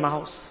brother in my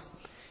house.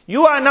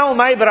 You are now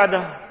my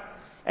brother.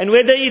 And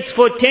whether it's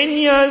for 10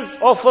 years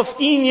or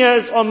 15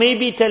 years or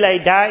maybe till I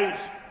die,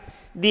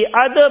 the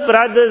other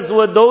brothers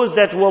were those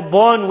that were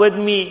born with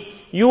me.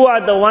 You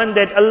are the one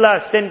that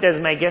Allah sent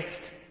as my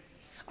guest.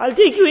 I'll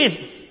take you in.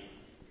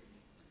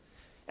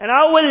 And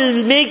I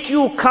will make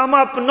you come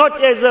up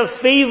not as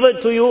a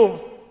favor to you,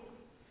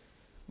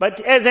 but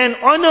as an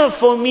honor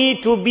for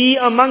me to be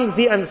amongst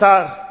the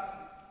Ansar.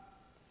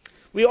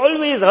 We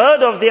always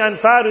heard of the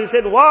Ansar. We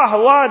said,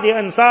 wah, the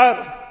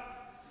Ansar.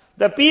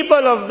 The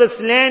people of this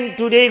land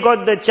today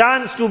got the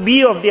chance to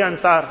be of the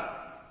Ansar.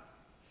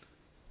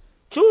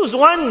 Choose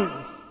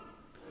one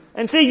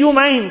and say, you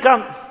mine,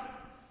 come.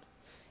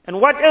 And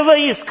whatever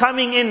is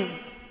coming in.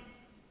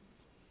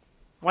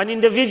 One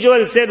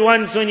individual said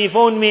once when he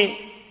phoned me,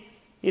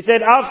 he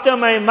said, after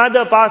my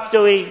mother passed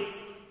away,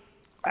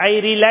 I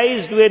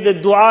realized where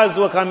the du'as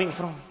were coming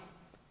from.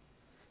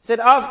 He said,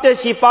 after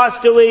she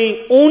passed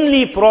away,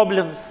 only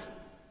problems.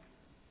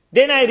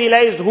 Then I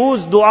realized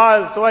whose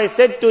du'as. So I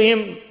said to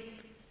him,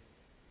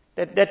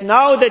 that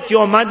now that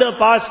your mother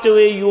passed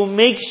away, you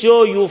make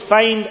sure you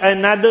find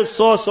another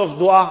source of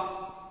dua.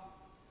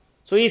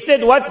 So he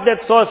said, what's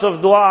that source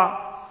of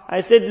dua?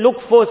 I said, look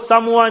for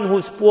someone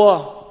who's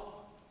poor.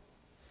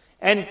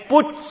 And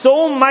put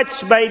so much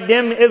by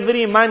them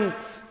every month,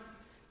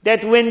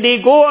 that when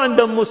they go on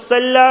the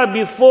musalla,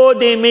 before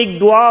they make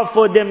dua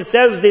for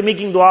themselves, they're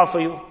making dua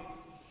for you.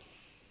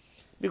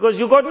 Because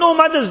you got no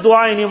mother's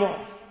dua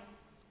anymore.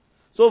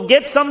 So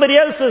get somebody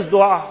else's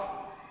dua.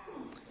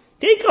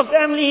 Take a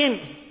family in.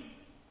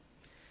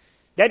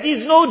 That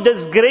is no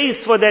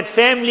disgrace for that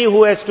family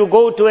who has to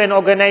go to an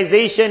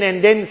organization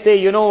and then say,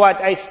 you know what,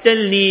 I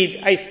still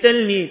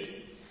need.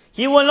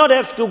 He will not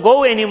have to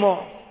go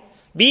anymore.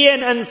 Be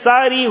an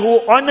Ansari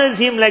who honors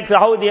him like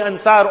how the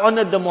Ansar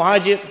honored the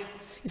Muhajir.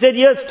 He said,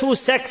 here's 2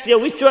 sacks here,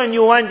 which one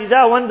you want? He said,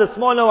 I want the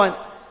smaller one.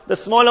 The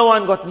smaller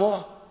one got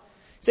more.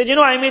 He said,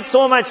 I made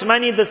so much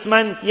money this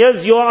month.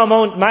 Here's your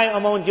amount, my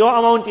amount. Your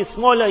amount is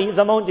smaller, his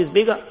amount is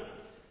bigger.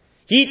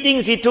 He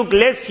thinks he took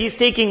less, he's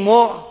taking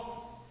more.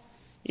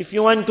 If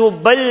you want to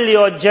build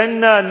your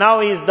Jannah,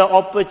 now is the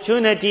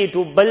opportunity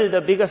to build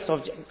the biggest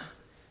of Jannah.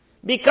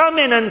 Become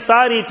an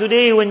Ansari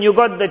today when you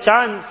got the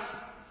chance.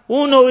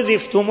 Who knows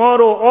if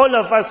tomorrow all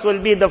of us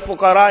will be the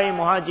Fuqara'i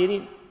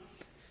Muhajirin.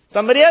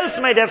 Somebody else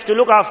might have to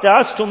look after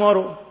us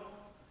tomorrow.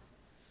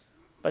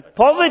 But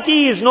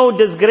poverty is no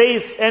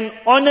disgrace, and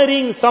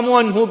honoring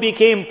someone who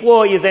became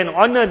poor is an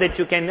honor that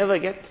you can never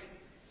get.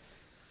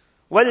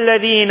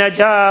 وَالَّذِينَ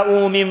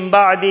جَاءُوا مِن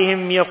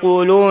بَعْدِهِمْ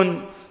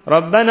يَقُولُونَ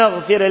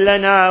رَبَّنَا اغْفِرْ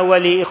لَنَا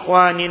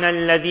وَلِإِخْوَانِنَا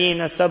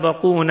الَّذِينَ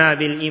سَبَقُونَا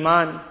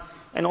بِالْإِيمَانِ.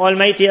 And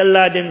Almighty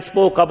Allah then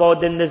spoke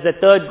about them. There's the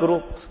third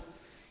group.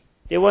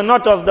 They were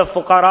not of the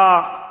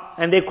fuqara,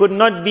 and they could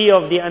not be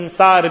of the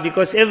Ansar,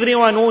 because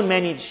everyone won't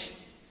manage.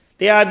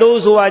 They are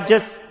those who are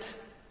just.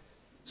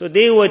 So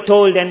they were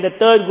told, and the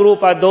third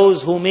group are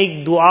those who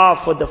make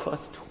dua for the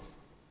first two.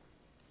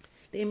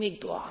 They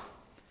make dua.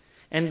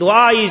 And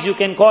dua is, you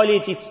can call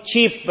it, it's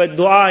cheap, but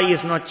dua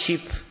is not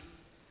cheap.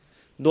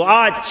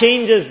 Dua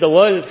changes the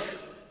world.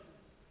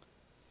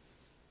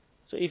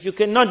 So if you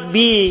cannot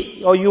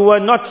be, or you were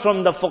not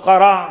from the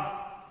fuqara,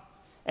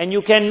 and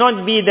you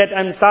cannot be that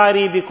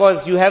Ansari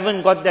because you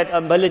haven't got that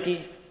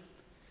ability,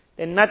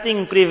 then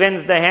nothing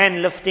prevents the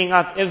hand lifting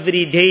up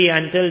every day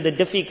until the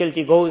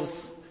difficulty goes.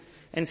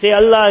 And say,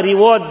 Allah,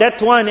 reward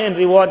that one and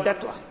reward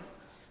that one.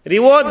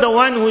 Reward the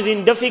one who's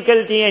in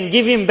difficulty and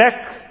give him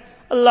back.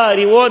 Allah,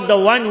 reward the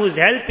one who's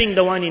helping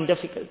the one in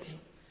difficulty.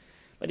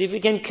 But if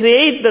we can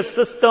create the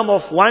system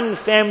of one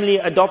family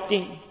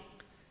adopting,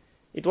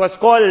 it was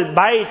called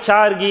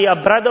Bhai-Chargi,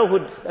 a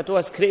brotherhood that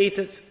was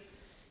created.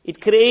 It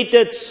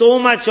created so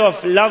much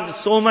of love,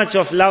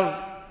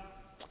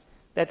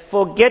 that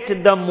forget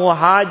the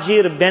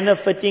Muhajir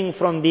benefiting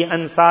from the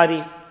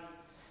Ansari.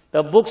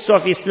 The books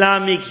of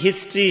Islamic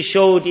history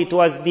showed it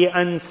was the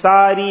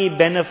Ansari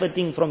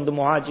benefiting from the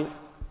Muhajir.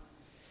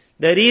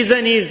 The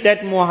reason is that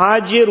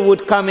Muhajir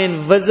would come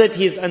and visit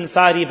his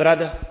Ansari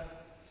brother.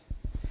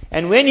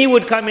 And when he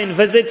would come and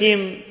visit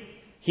him,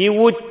 he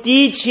would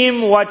teach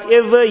him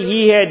whatever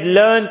he had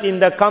learnt in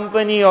the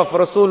company of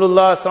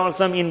Rasulullah sallallahu alaihi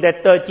wasallam in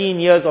that 13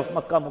 years of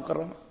Makkah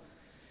Mukarramah.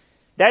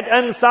 That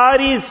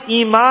Ansari's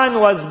iman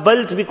was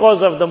built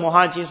because of the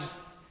Muhajir.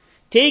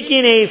 Take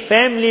in a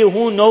family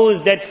who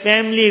knows that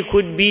family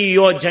could be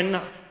your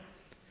Jannah.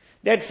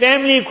 That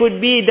family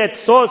could be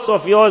that source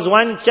of yours.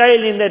 One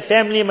child in that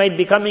family might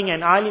be becoming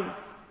an alim.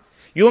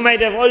 You might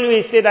have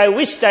always said, I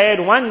wished I had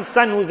one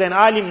son who's an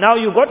alim. Now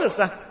you got a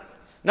son.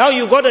 Now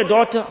you got a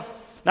daughter.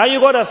 Now you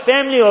got a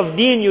family of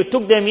deen. You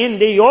took them in.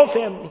 They're your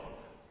family.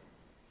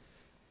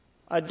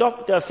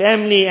 Adopt a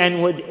family,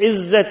 and with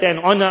izzat and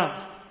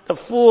honor, the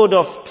food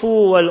of two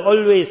will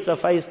always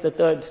suffice the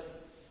third.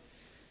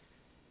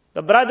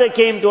 The brother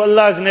came to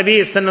Allah's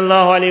Nabi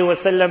sallallahu alayhi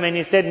wasallam and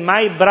he said,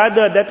 my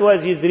brother, that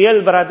was his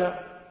real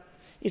brother.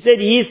 He said,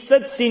 he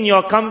sits in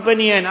your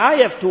company and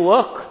I have to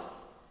work.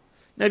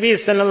 Nabi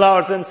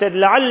sallallahu alayhi wasallam said,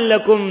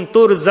 لَعَلَّكُمْ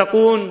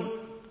تُرْزَقُونَ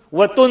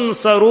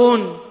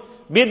وَتُنْصَرُونَ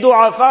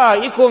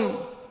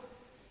بِدُعَفَائِكُمْ.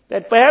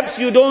 That perhaps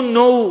you don't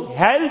know,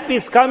 help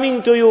is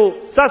coming to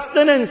you,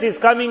 sustenance is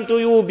coming to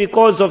you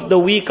because of the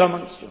weak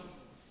amongst you.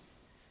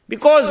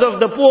 Because of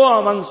the poor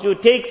amongst you.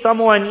 Take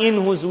someone in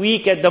who's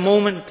weak at the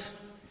moment.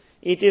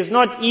 It is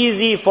not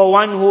easy for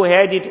one who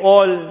had it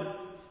all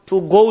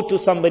to go to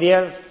somebody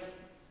else.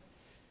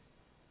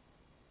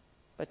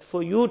 But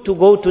for you to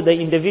go to the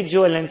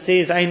individual and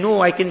says, I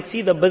know, I can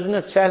see the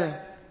business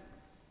fell.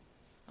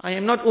 I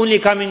am not only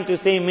coming to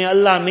say, may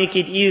Allah make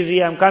it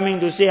easy. I'm coming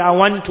to say, I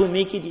want to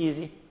make it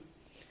easy.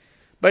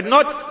 But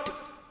not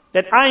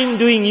that I'm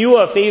doing you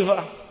a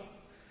favor,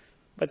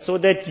 but so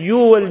that you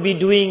will be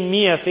doing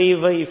me a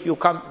favor if you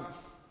come.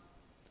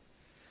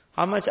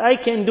 How much I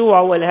can do,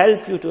 I will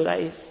help you to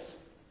rise.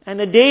 And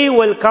a day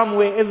will come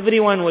where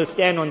everyone will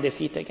stand on their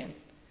feet again.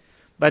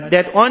 But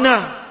that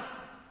honor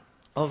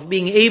of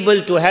being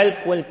able to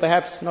help will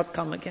perhaps not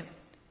come again.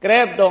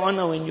 Grab the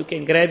honor when you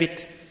can grab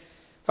it.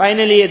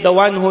 Finally, the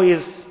one who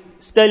is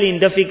still in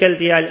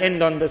difficulty, I'll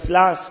end on this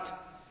last.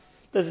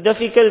 This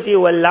difficulty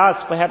will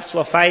last perhaps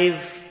for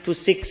 5 to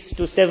 6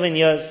 to 7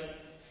 years.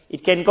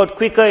 It can go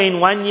quicker in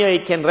 1 year,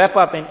 it can wrap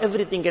up and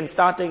everything can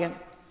start again.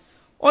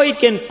 Or it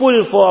can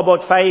pull for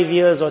about 5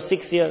 years or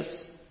 6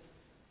 years.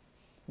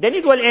 Then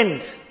it will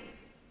end.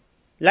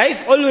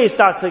 Life always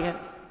starts again.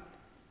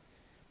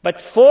 But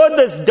for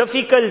this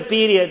difficult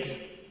period,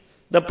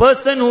 the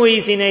person who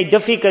is in a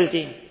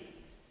difficulty,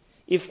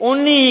 if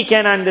only he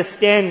can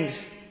understand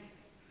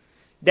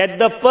that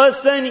the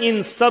person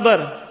in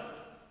sabr,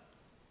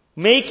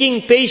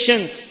 making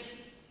patience,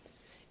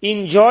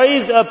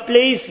 enjoys a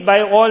place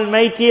by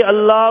Almighty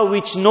Allah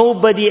which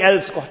nobody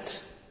else got.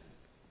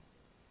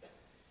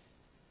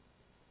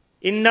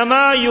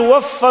 إِنَّمَا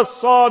يُوَفَّى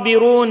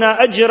الصَّابِرُونَ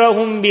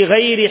أَجْرَهُمْ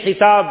بِغَيْرِ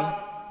حِسَابٍ.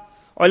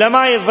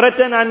 Ulama have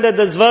written under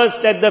this verse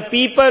that the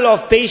people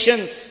of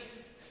patience,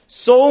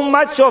 so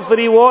much of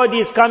reward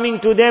is coming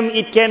to them,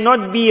 it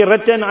cannot be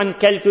written on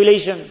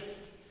calculation.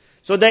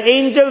 So the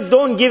angels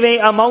don't give an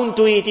amount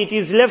to it, it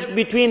is left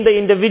between the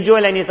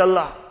individual and his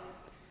Allah.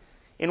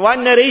 In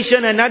one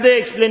narration, another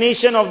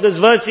explanation of this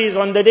verse is,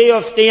 on the day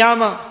of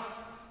Qiyamah,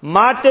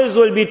 martyrs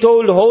will be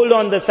told, hold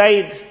on the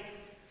side.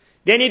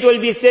 Then it will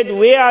be said,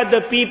 where are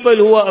the people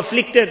who are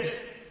afflicted?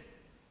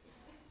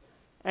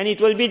 And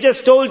it will be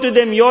just told to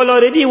them, you all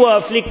already were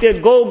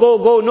afflicted, go,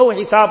 no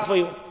hisab for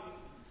you.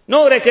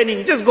 No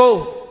reckoning, just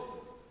go.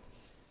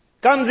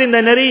 Comes in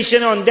the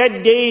narration, on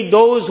that day,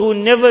 those who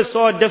never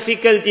saw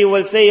difficulty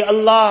will say,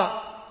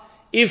 Allah,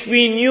 if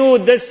we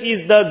knew this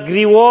is the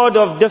reward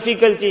of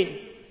difficulty,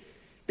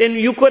 then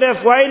you could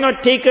have, why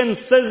not taken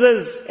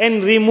scissors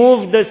and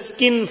removed the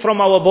skin from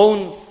our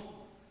bones?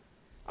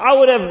 I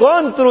would have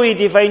gone through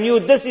it if I knew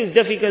this is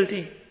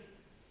difficulty.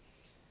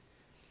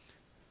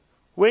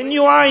 When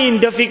you are in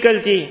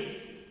difficulty,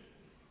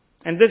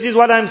 and this is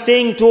what I'm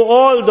saying to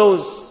all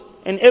those,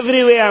 and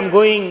everywhere I'm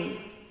going,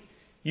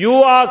 you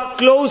are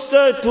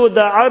closer to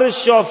the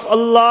arsh of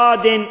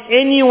Allah than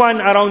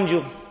anyone around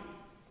you.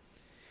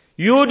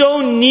 You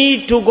don't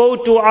need to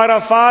go to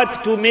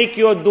Arafat to make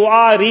your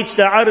dua reach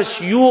the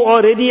arsh. You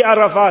already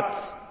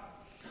Arafat.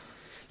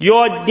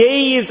 Your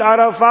day is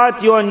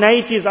Arafat, your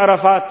night is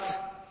Arafat.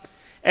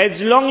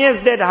 As long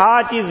as that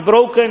heart is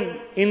broken,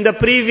 in the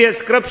previous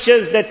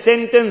scriptures that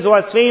sentence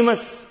was famous.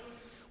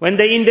 When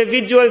the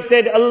individual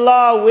said,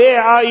 Allah,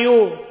 where are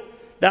you?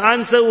 The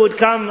answer would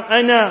come,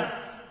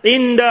 Ana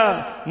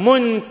inda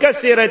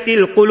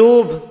munkasiratil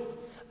qulub.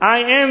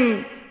 I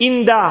am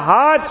in the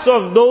hearts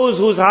of those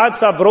whose hearts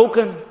are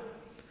broken.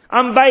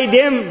 I'm by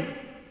them.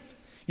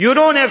 You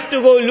don't have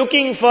to go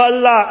looking for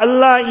Allah.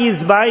 Allah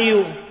is by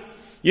you.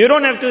 You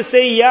don't have to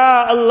say,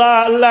 Ya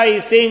Allah. Allah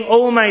is saying,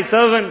 oh my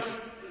servant,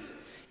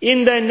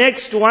 in the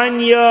next 1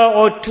 year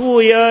or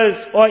 2 years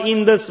or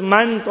in this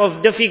month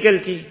of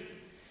difficulty,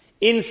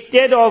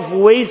 instead of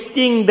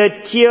wasting the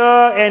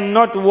tear and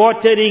not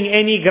watering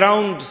any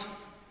ground,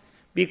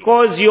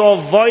 because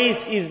your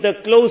voice is the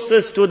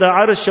closest to the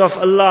arsh of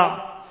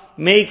Allah,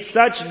 make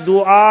such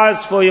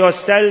du'as for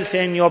yourself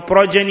and your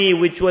progeny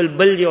which will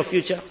build your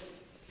future.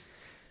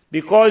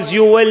 Because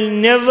you will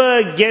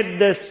never get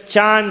this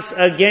chance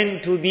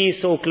again to be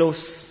so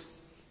close.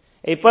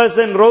 A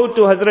person wrote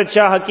to Hazrat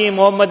Shah Hakim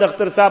Muhammad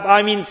Akhtar Sahab,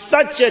 I'm in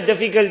such a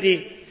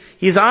difficulty.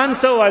 His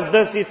answer was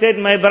this, he said,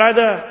 my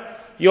brother,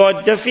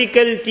 your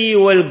difficulty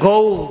will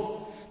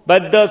go,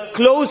 but the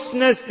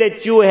closeness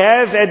that you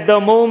have at the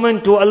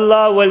moment to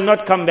Allah will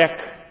not come back.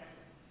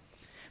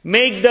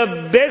 Make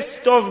the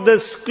best of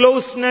this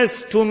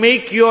closeness to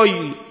make your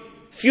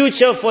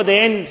future for the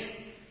end.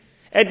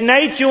 At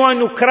night you want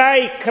to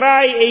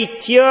cry a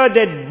tear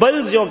that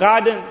builds your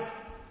garden.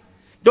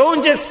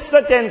 Don't just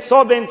sit and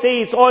sob and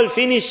say it's all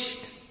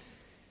finished.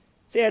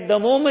 Say, at the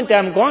moment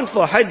I'm gone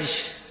for Hajj.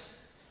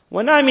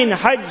 When I'm in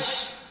Hajj,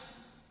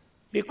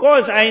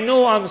 because I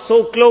know I'm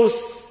so close,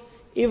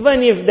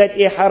 even if that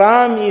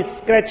ihram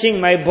is scratching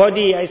my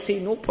body, I say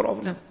no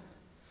problem.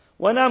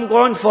 When I'm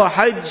gone for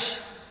Hajj,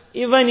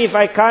 even if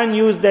I can't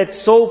use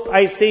that soap,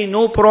 I say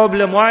no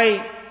problem.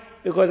 Why?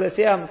 Because I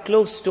say I'm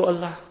close to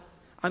Allah.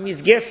 I'm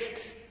His guest.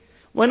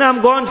 When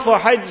I'm gone for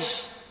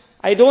Hajj,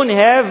 I don't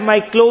have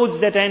my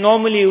clothes that I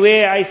normally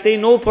wear. I say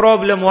no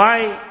problem.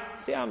 Why?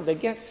 I say I'm the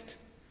guest.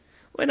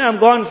 When I'm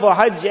gone for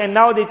Hajj and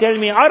now they tell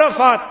me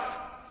Arafat.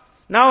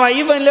 Now I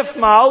even left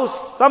my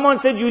house. Someone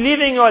said, you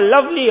leaving your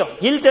lovely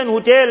Hilton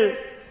hotel.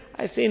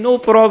 I say no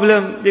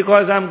problem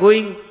because I'm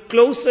going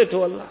closer to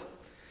Allah.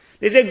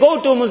 They say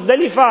go to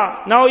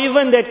Muzdalifah. Now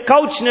even that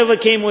couch never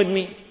came with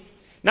me.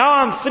 Now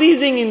I'm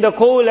freezing in the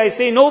cold. I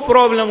say no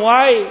problem.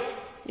 Why?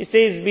 He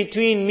says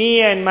between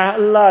me and my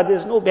Allah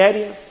there's no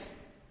barriers.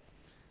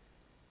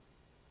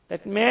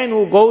 That man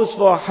who goes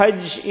for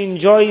Hajj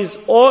enjoys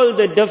all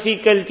the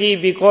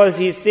difficulty because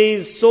he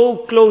says,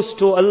 so close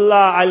to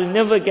Allah, I'll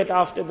never get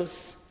after this.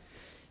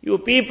 You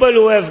people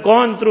who have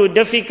gone through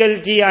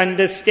difficulty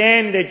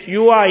understand that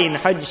you are in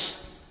Hajj.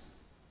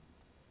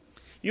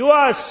 You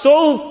are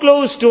so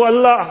close to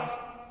Allah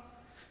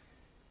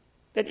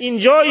that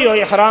enjoy your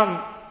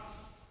ihram.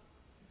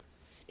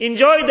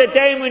 Enjoy the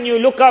time when you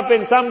look up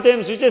and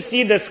sometimes you just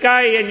see the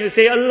sky and you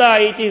say, Allah,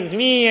 it is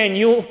me and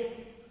you.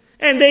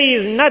 And there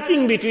is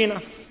nothing between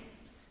us.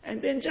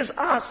 And then just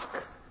ask.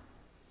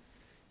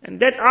 And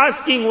that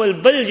asking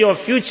will build your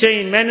future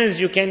in manners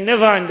you can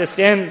never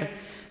understand.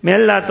 May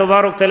Allah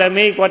Tabarak Ta'ala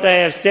make what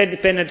I have said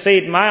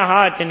penetrate my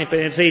heart and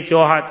penetrate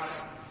your hearts.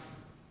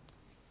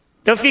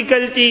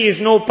 Difficulty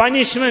is no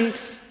punishment.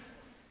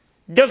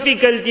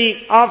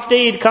 Difficulty, after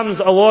it comes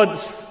awards.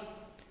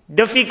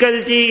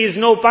 Difficulty is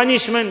no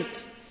punishment.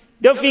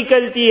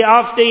 Difficulty,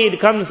 after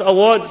it comes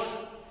awards.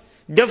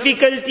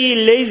 Difficulty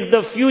lays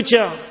the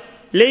future.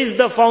 lays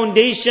the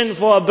foundation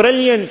for a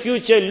brilliant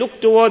future.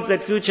 Look towards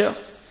that future.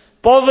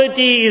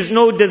 Poverty is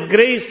no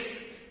disgrace.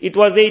 It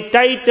was a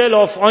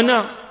title of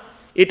honor.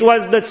 It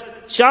was the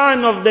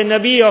shan of the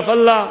Nabi of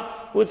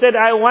Allah, who said,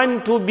 I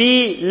want to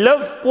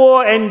live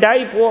poor and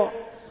die poor.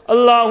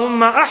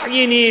 Allahumma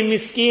ahyini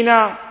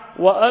miskina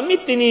wa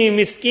amitni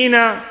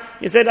miskina.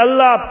 He said,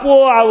 Allah,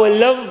 poor I will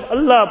live.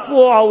 Allah,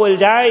 poor I will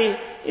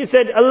die. He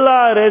said,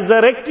 Allah,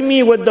 resurrect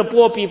me with the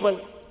poor people.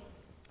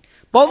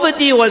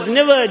 Poverty was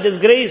never a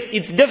disgrace.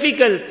 It's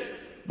difficult,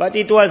 but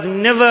it was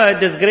never a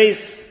disgrace.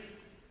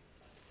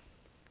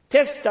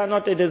 Tests are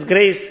not a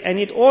disgrace, and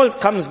it all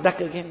comes back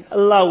again.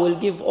 Allah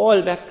will give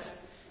all back.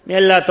 May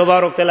Allah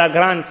Tabarak Ta'ala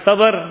grant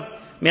sabr.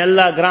 May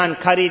Allah grant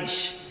courage.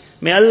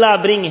 May Allah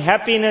bring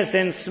happiness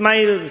and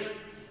smiles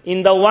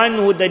in the one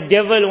who the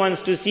devil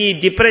wants to see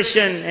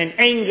depression and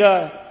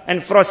anger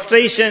and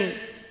frustration.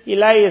 He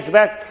lies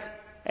back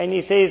and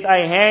he says, I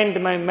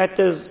hand my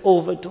matters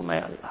over to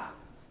my Allah.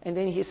 And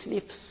then he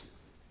sleeps.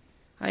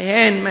 I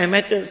hand my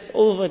matters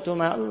over to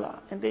my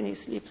Allah. And then he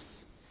sleeps.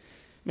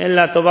 May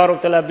Allah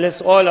Tabarak Ta'ala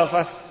bless all of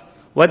us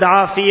with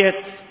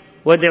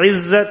afiyat, with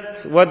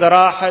izzat, with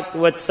rahat,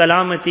 with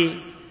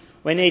salamati.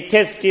 When a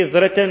test is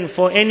written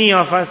for any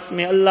of us,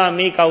 may Allah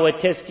make our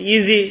test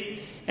easy.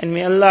 And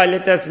may Allah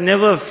let us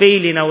never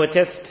fail in our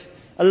test.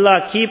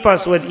 Allah keep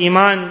us with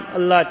iman.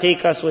 Allah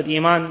take us with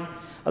iman.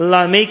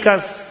 Allah make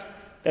us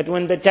that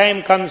when the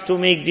time comes to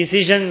make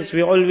decisions,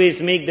 we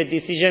always make the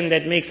decision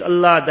that makes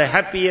Allah the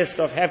happiest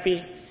of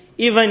happy,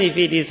 even if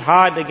it is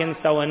hard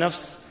against our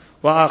nafs.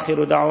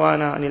 وآخر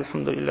دعوانا أن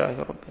الحمد لله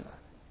رب العالمين.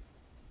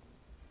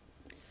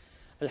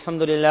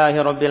 الحمد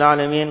لله رب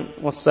العالمين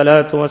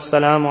والصلاة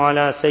والسلام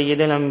على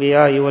سيد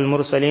الأنبياء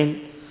والمرسلين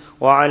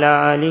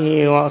وعلى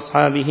آله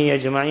وأصحابه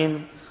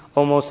أجمعين.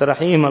 O most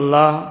Rahim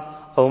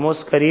Allah, O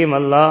most Kareem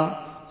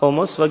Allah, O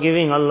most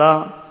forgiving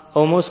Allah,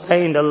 O most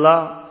kind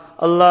Allah.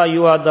 Allah,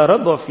 you are the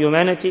Rabb of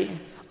humanity.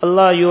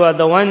 Allah, you are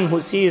the one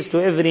who sees to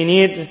every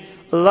need.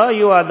 Allah,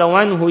 you are the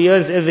one who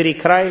hears every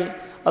cry.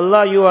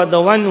 Allah, you are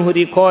the one who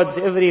records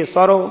every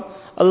sorrow.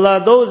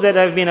 Allah, those that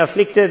have been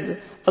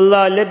afflicted,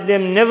 Allah, let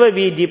them never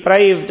be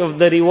deprived of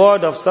the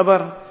reward of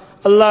sabr.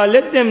 Allah,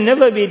 let them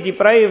never be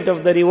deprived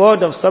of the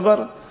reward of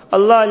sabr.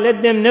 Allah,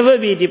 let them never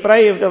be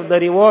deprived of the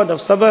reward of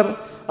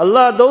sabr.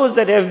 Allah, those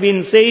that have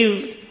been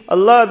saved,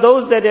 Allah,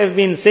 those that have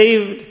been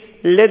saved,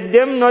 let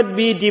them not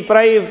be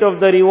deprived of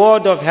the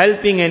reward of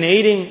helping and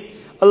aiding.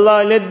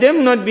 Allah, let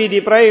them not be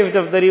deprived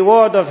of the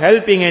reward of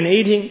helping and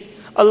aiding.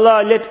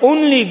 Allah, let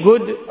only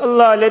good,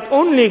 Allah, let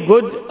only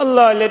good,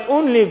 Allah, let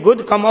only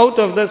good come out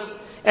of this.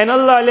 And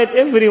Allah, let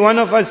every one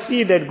of us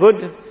see that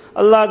good.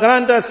 Allah,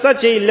 grant us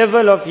such a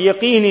level of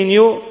yaqeen in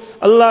you.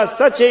 Allah,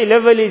 such a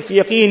level of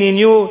yaqeen in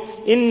you.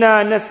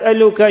 Inna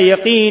nas'aluka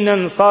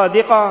yaqeenan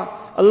sadiqa.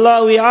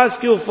 Allah, we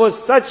ask you for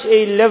such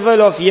a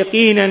level of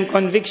yaqeen and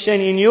conviction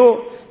in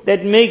you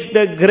that makes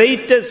the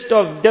greatest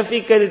of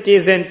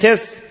difficulties and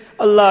tests,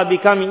 Allah,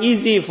 become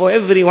easy for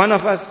every one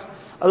of us.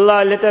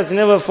 Allah, let us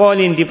never fall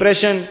in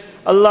depression.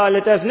 Allah,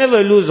 let us never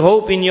lose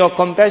hope in your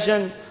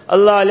compassion.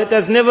 Allah, let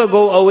us never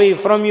go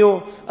away from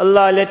you.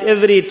 Allah, let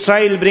every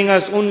trial bring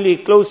us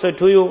only closer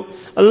to you.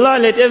 Allah,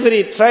 let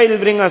every trial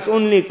bring us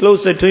only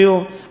closer to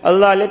you.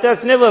 Allah, let us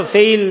never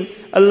fail.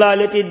 Allah,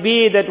 let it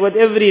be that with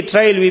every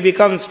trial we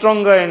become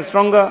stronger and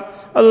stronger.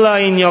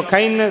 Allah, in your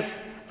kindness,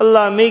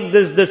 Allah, make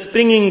this the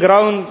springing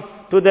ground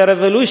to the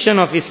revolution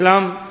of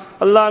Islam.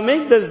 Allah,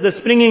 make this the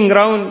springing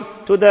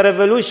ground to the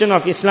revolution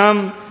of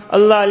Islam.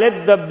 Allah,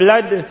 let the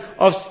blood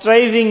of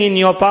striving in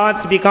your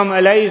path become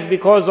alive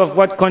because of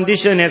what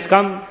condition has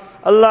come.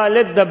 Allah,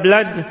 let the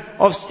blood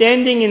of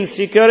standing in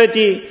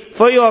security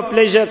for your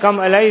pleasure come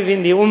alive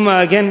in the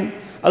ummah again.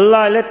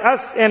 Allah, let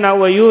us and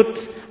our youth,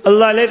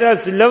 Allah, let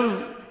us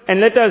live and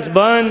let us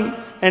burn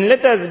and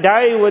let us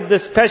die with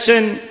this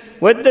passion,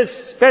 with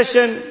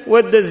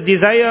this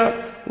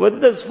desire, with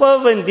this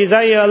fervent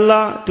desire,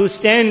 Allah, to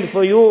stand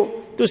for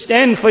you, to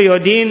stand for your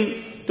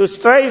deen, to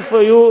strive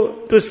for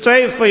you, to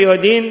strive for your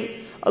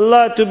deen.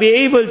 Allah, to be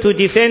able to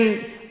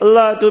defend,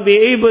 Allah, to be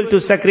able to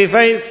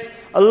sacrifice,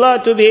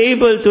 Allah, to be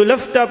able to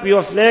lift up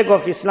your flag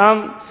of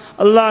Islam.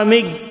 Allah,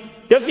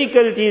 make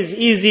difficulties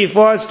easy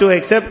for us to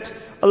accept.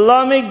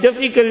 Allah, make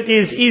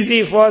difficulties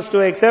easy for us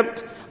to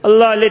accept.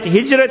 Allah, let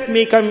hijrat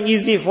become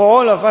easy for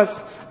all of us.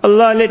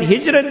 Allah, let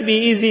hijrat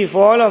be easy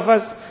for all of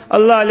us.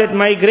 Allah, let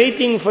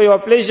migrating for your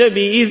pleasure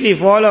be easy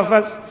for all of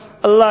us.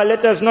 Allah,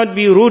 let us not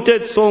be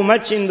rooted so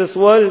much in this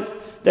world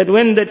that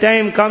when the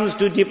time comes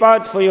to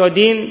depart for your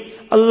deen,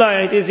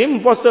 Allah, it is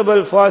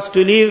impossible for us to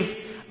leave.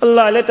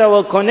 Allah, let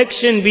our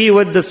connection be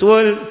with this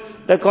world,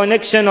 the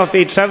connection of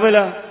a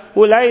traveler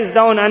who lies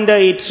down under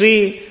a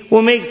tree,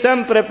 who makes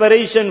some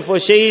preparation for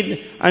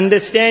shade,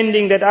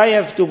 understanding that I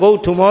have to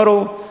go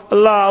tomorrow.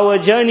 Allah,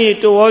 our journey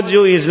towards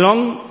you is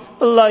long.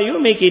 Allah,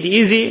 you make it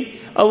easy.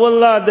 Oh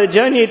Allah, the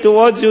journey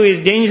towards you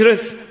is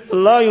dangerous.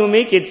 Allah, you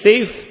make it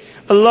safe.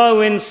 Allah,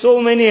 when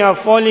so many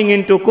are falling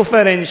into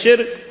kufr and shirk,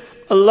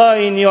 Allah,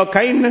 in your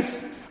kindness,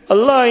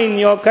 Allah, in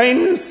your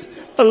kindness,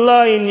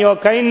 Allah, in your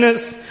kindness,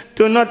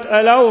 do not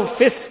allow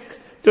fisk,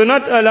 Do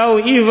not allow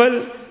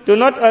evil. Do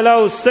not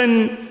allow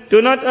sin.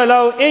 Do not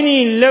allow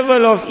any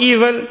level of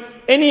evil,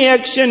 any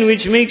action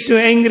which makes you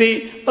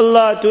angry,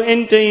 Allah, to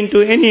enter into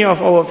any of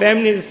our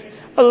families.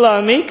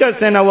 Allah, make us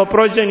and our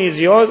progeny is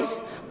yours.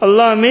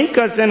 Allah, make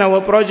us and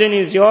our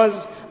progeny is yours.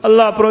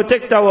 Allah,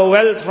 protect our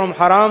wealth from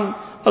haram.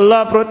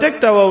 Allah,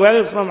 protect our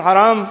wealth from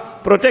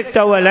haram. Protect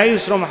our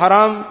lives from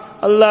haram.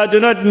 Allah, do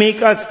not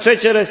make us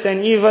treacherous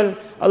and evil.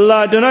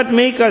 Allah, do not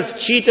make us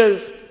cheaters.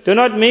 Do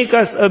not make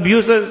us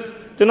abusers.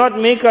 Do not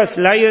make us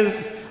liars.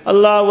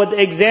 Allah, with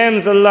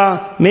exams,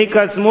 Allah, make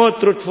us more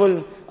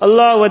truthful.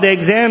 Allah, with the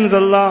exams,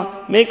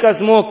 Allah, make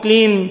us more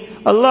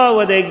clean. Allah,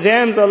 with the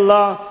exams,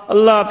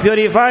 Allah,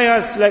 purify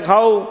us like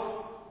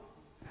how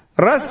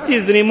rust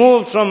is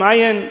removed from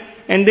iron,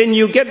 and then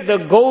you get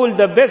the gold,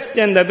 the best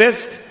and the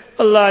best.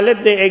 Allah,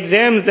 let the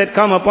exams that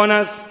come upon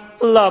us,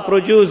 Allah,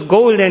 produce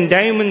gold and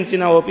diamonds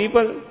in our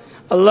people.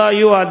 Allah,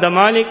 you are the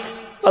Malik.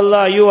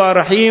 Allah, you are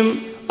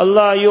Rahim.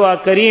 Allah, you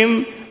are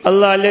Kareem.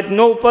 Allah, let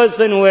no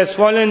person who has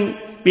fallen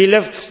be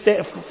left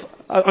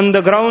on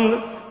the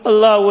ground.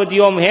 Allah, with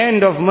your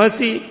hand of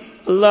mercy,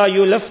 Allah,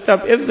 you lift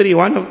up every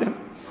one of them.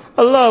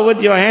 Allah, with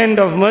your hand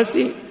of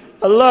mercy,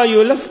 Allah,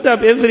 you lift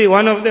up every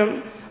one of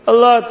them.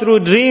 Allah,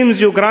 through dreams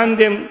you grant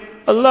them.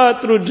 Allah,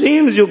 through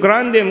dreams you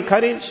grant them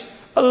courage.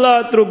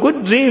 Allah, through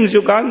good dreams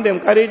you grant them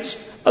courage.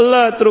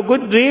 Allah, through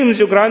good dreams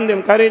you grant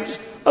them courage.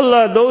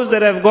 Allah, those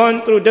that have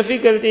gone through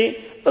difficulty,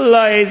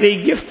 Allah, as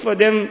a gift for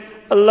them,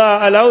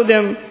 Allah, allow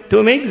them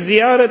to make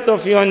ziyarat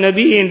of your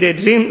Nabi in their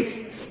dreams.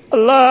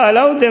 Allah,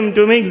 allow them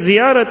to make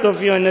ziyarat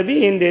of your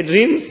Nabi in their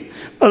dreams.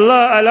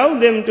 Allah, allow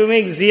them to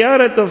make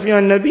ziyarat of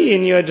your Nabi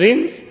in your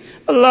dreams.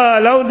 Allah,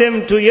 allow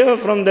them to hear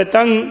from the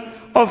tongue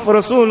of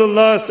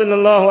Rasulullah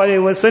sallallahu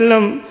alayhi wa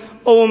sallam,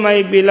 O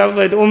my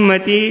beloved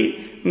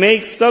ummati,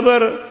 make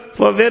sabr,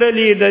 for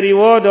verily the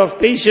reward of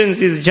patience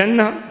is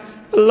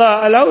Jannah.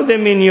 Allah, allow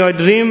them in your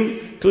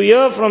dream to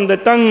hear from the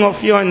tongue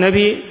of your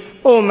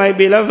Nabi, O my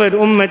beloved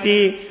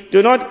ummati,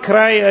 do not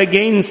cry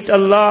against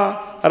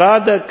Allah,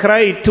 rather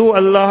cry to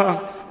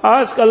Allah.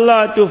 Ask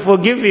Allah to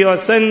forgive your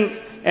sins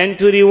and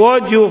to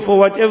reward you for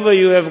whatever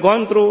you have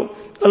gone through.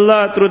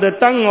 Allah, through the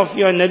tongue of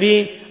your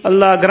Nabi,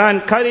 Allah,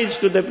 grant courage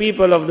to the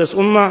people of this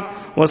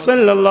ummah. Wa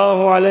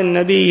sallallahu ala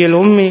nabiyyil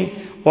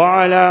ummi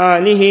wa ala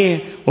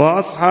alihi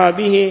wa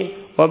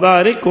ashabihi wa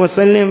barik wa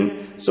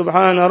sallim.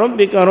 Subhana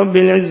rabbika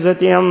rabbil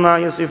izzati amma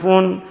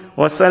yasifun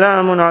wa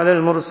salamun ala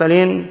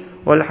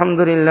al-mursalin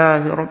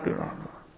walhamdulillahi rabbil alamin.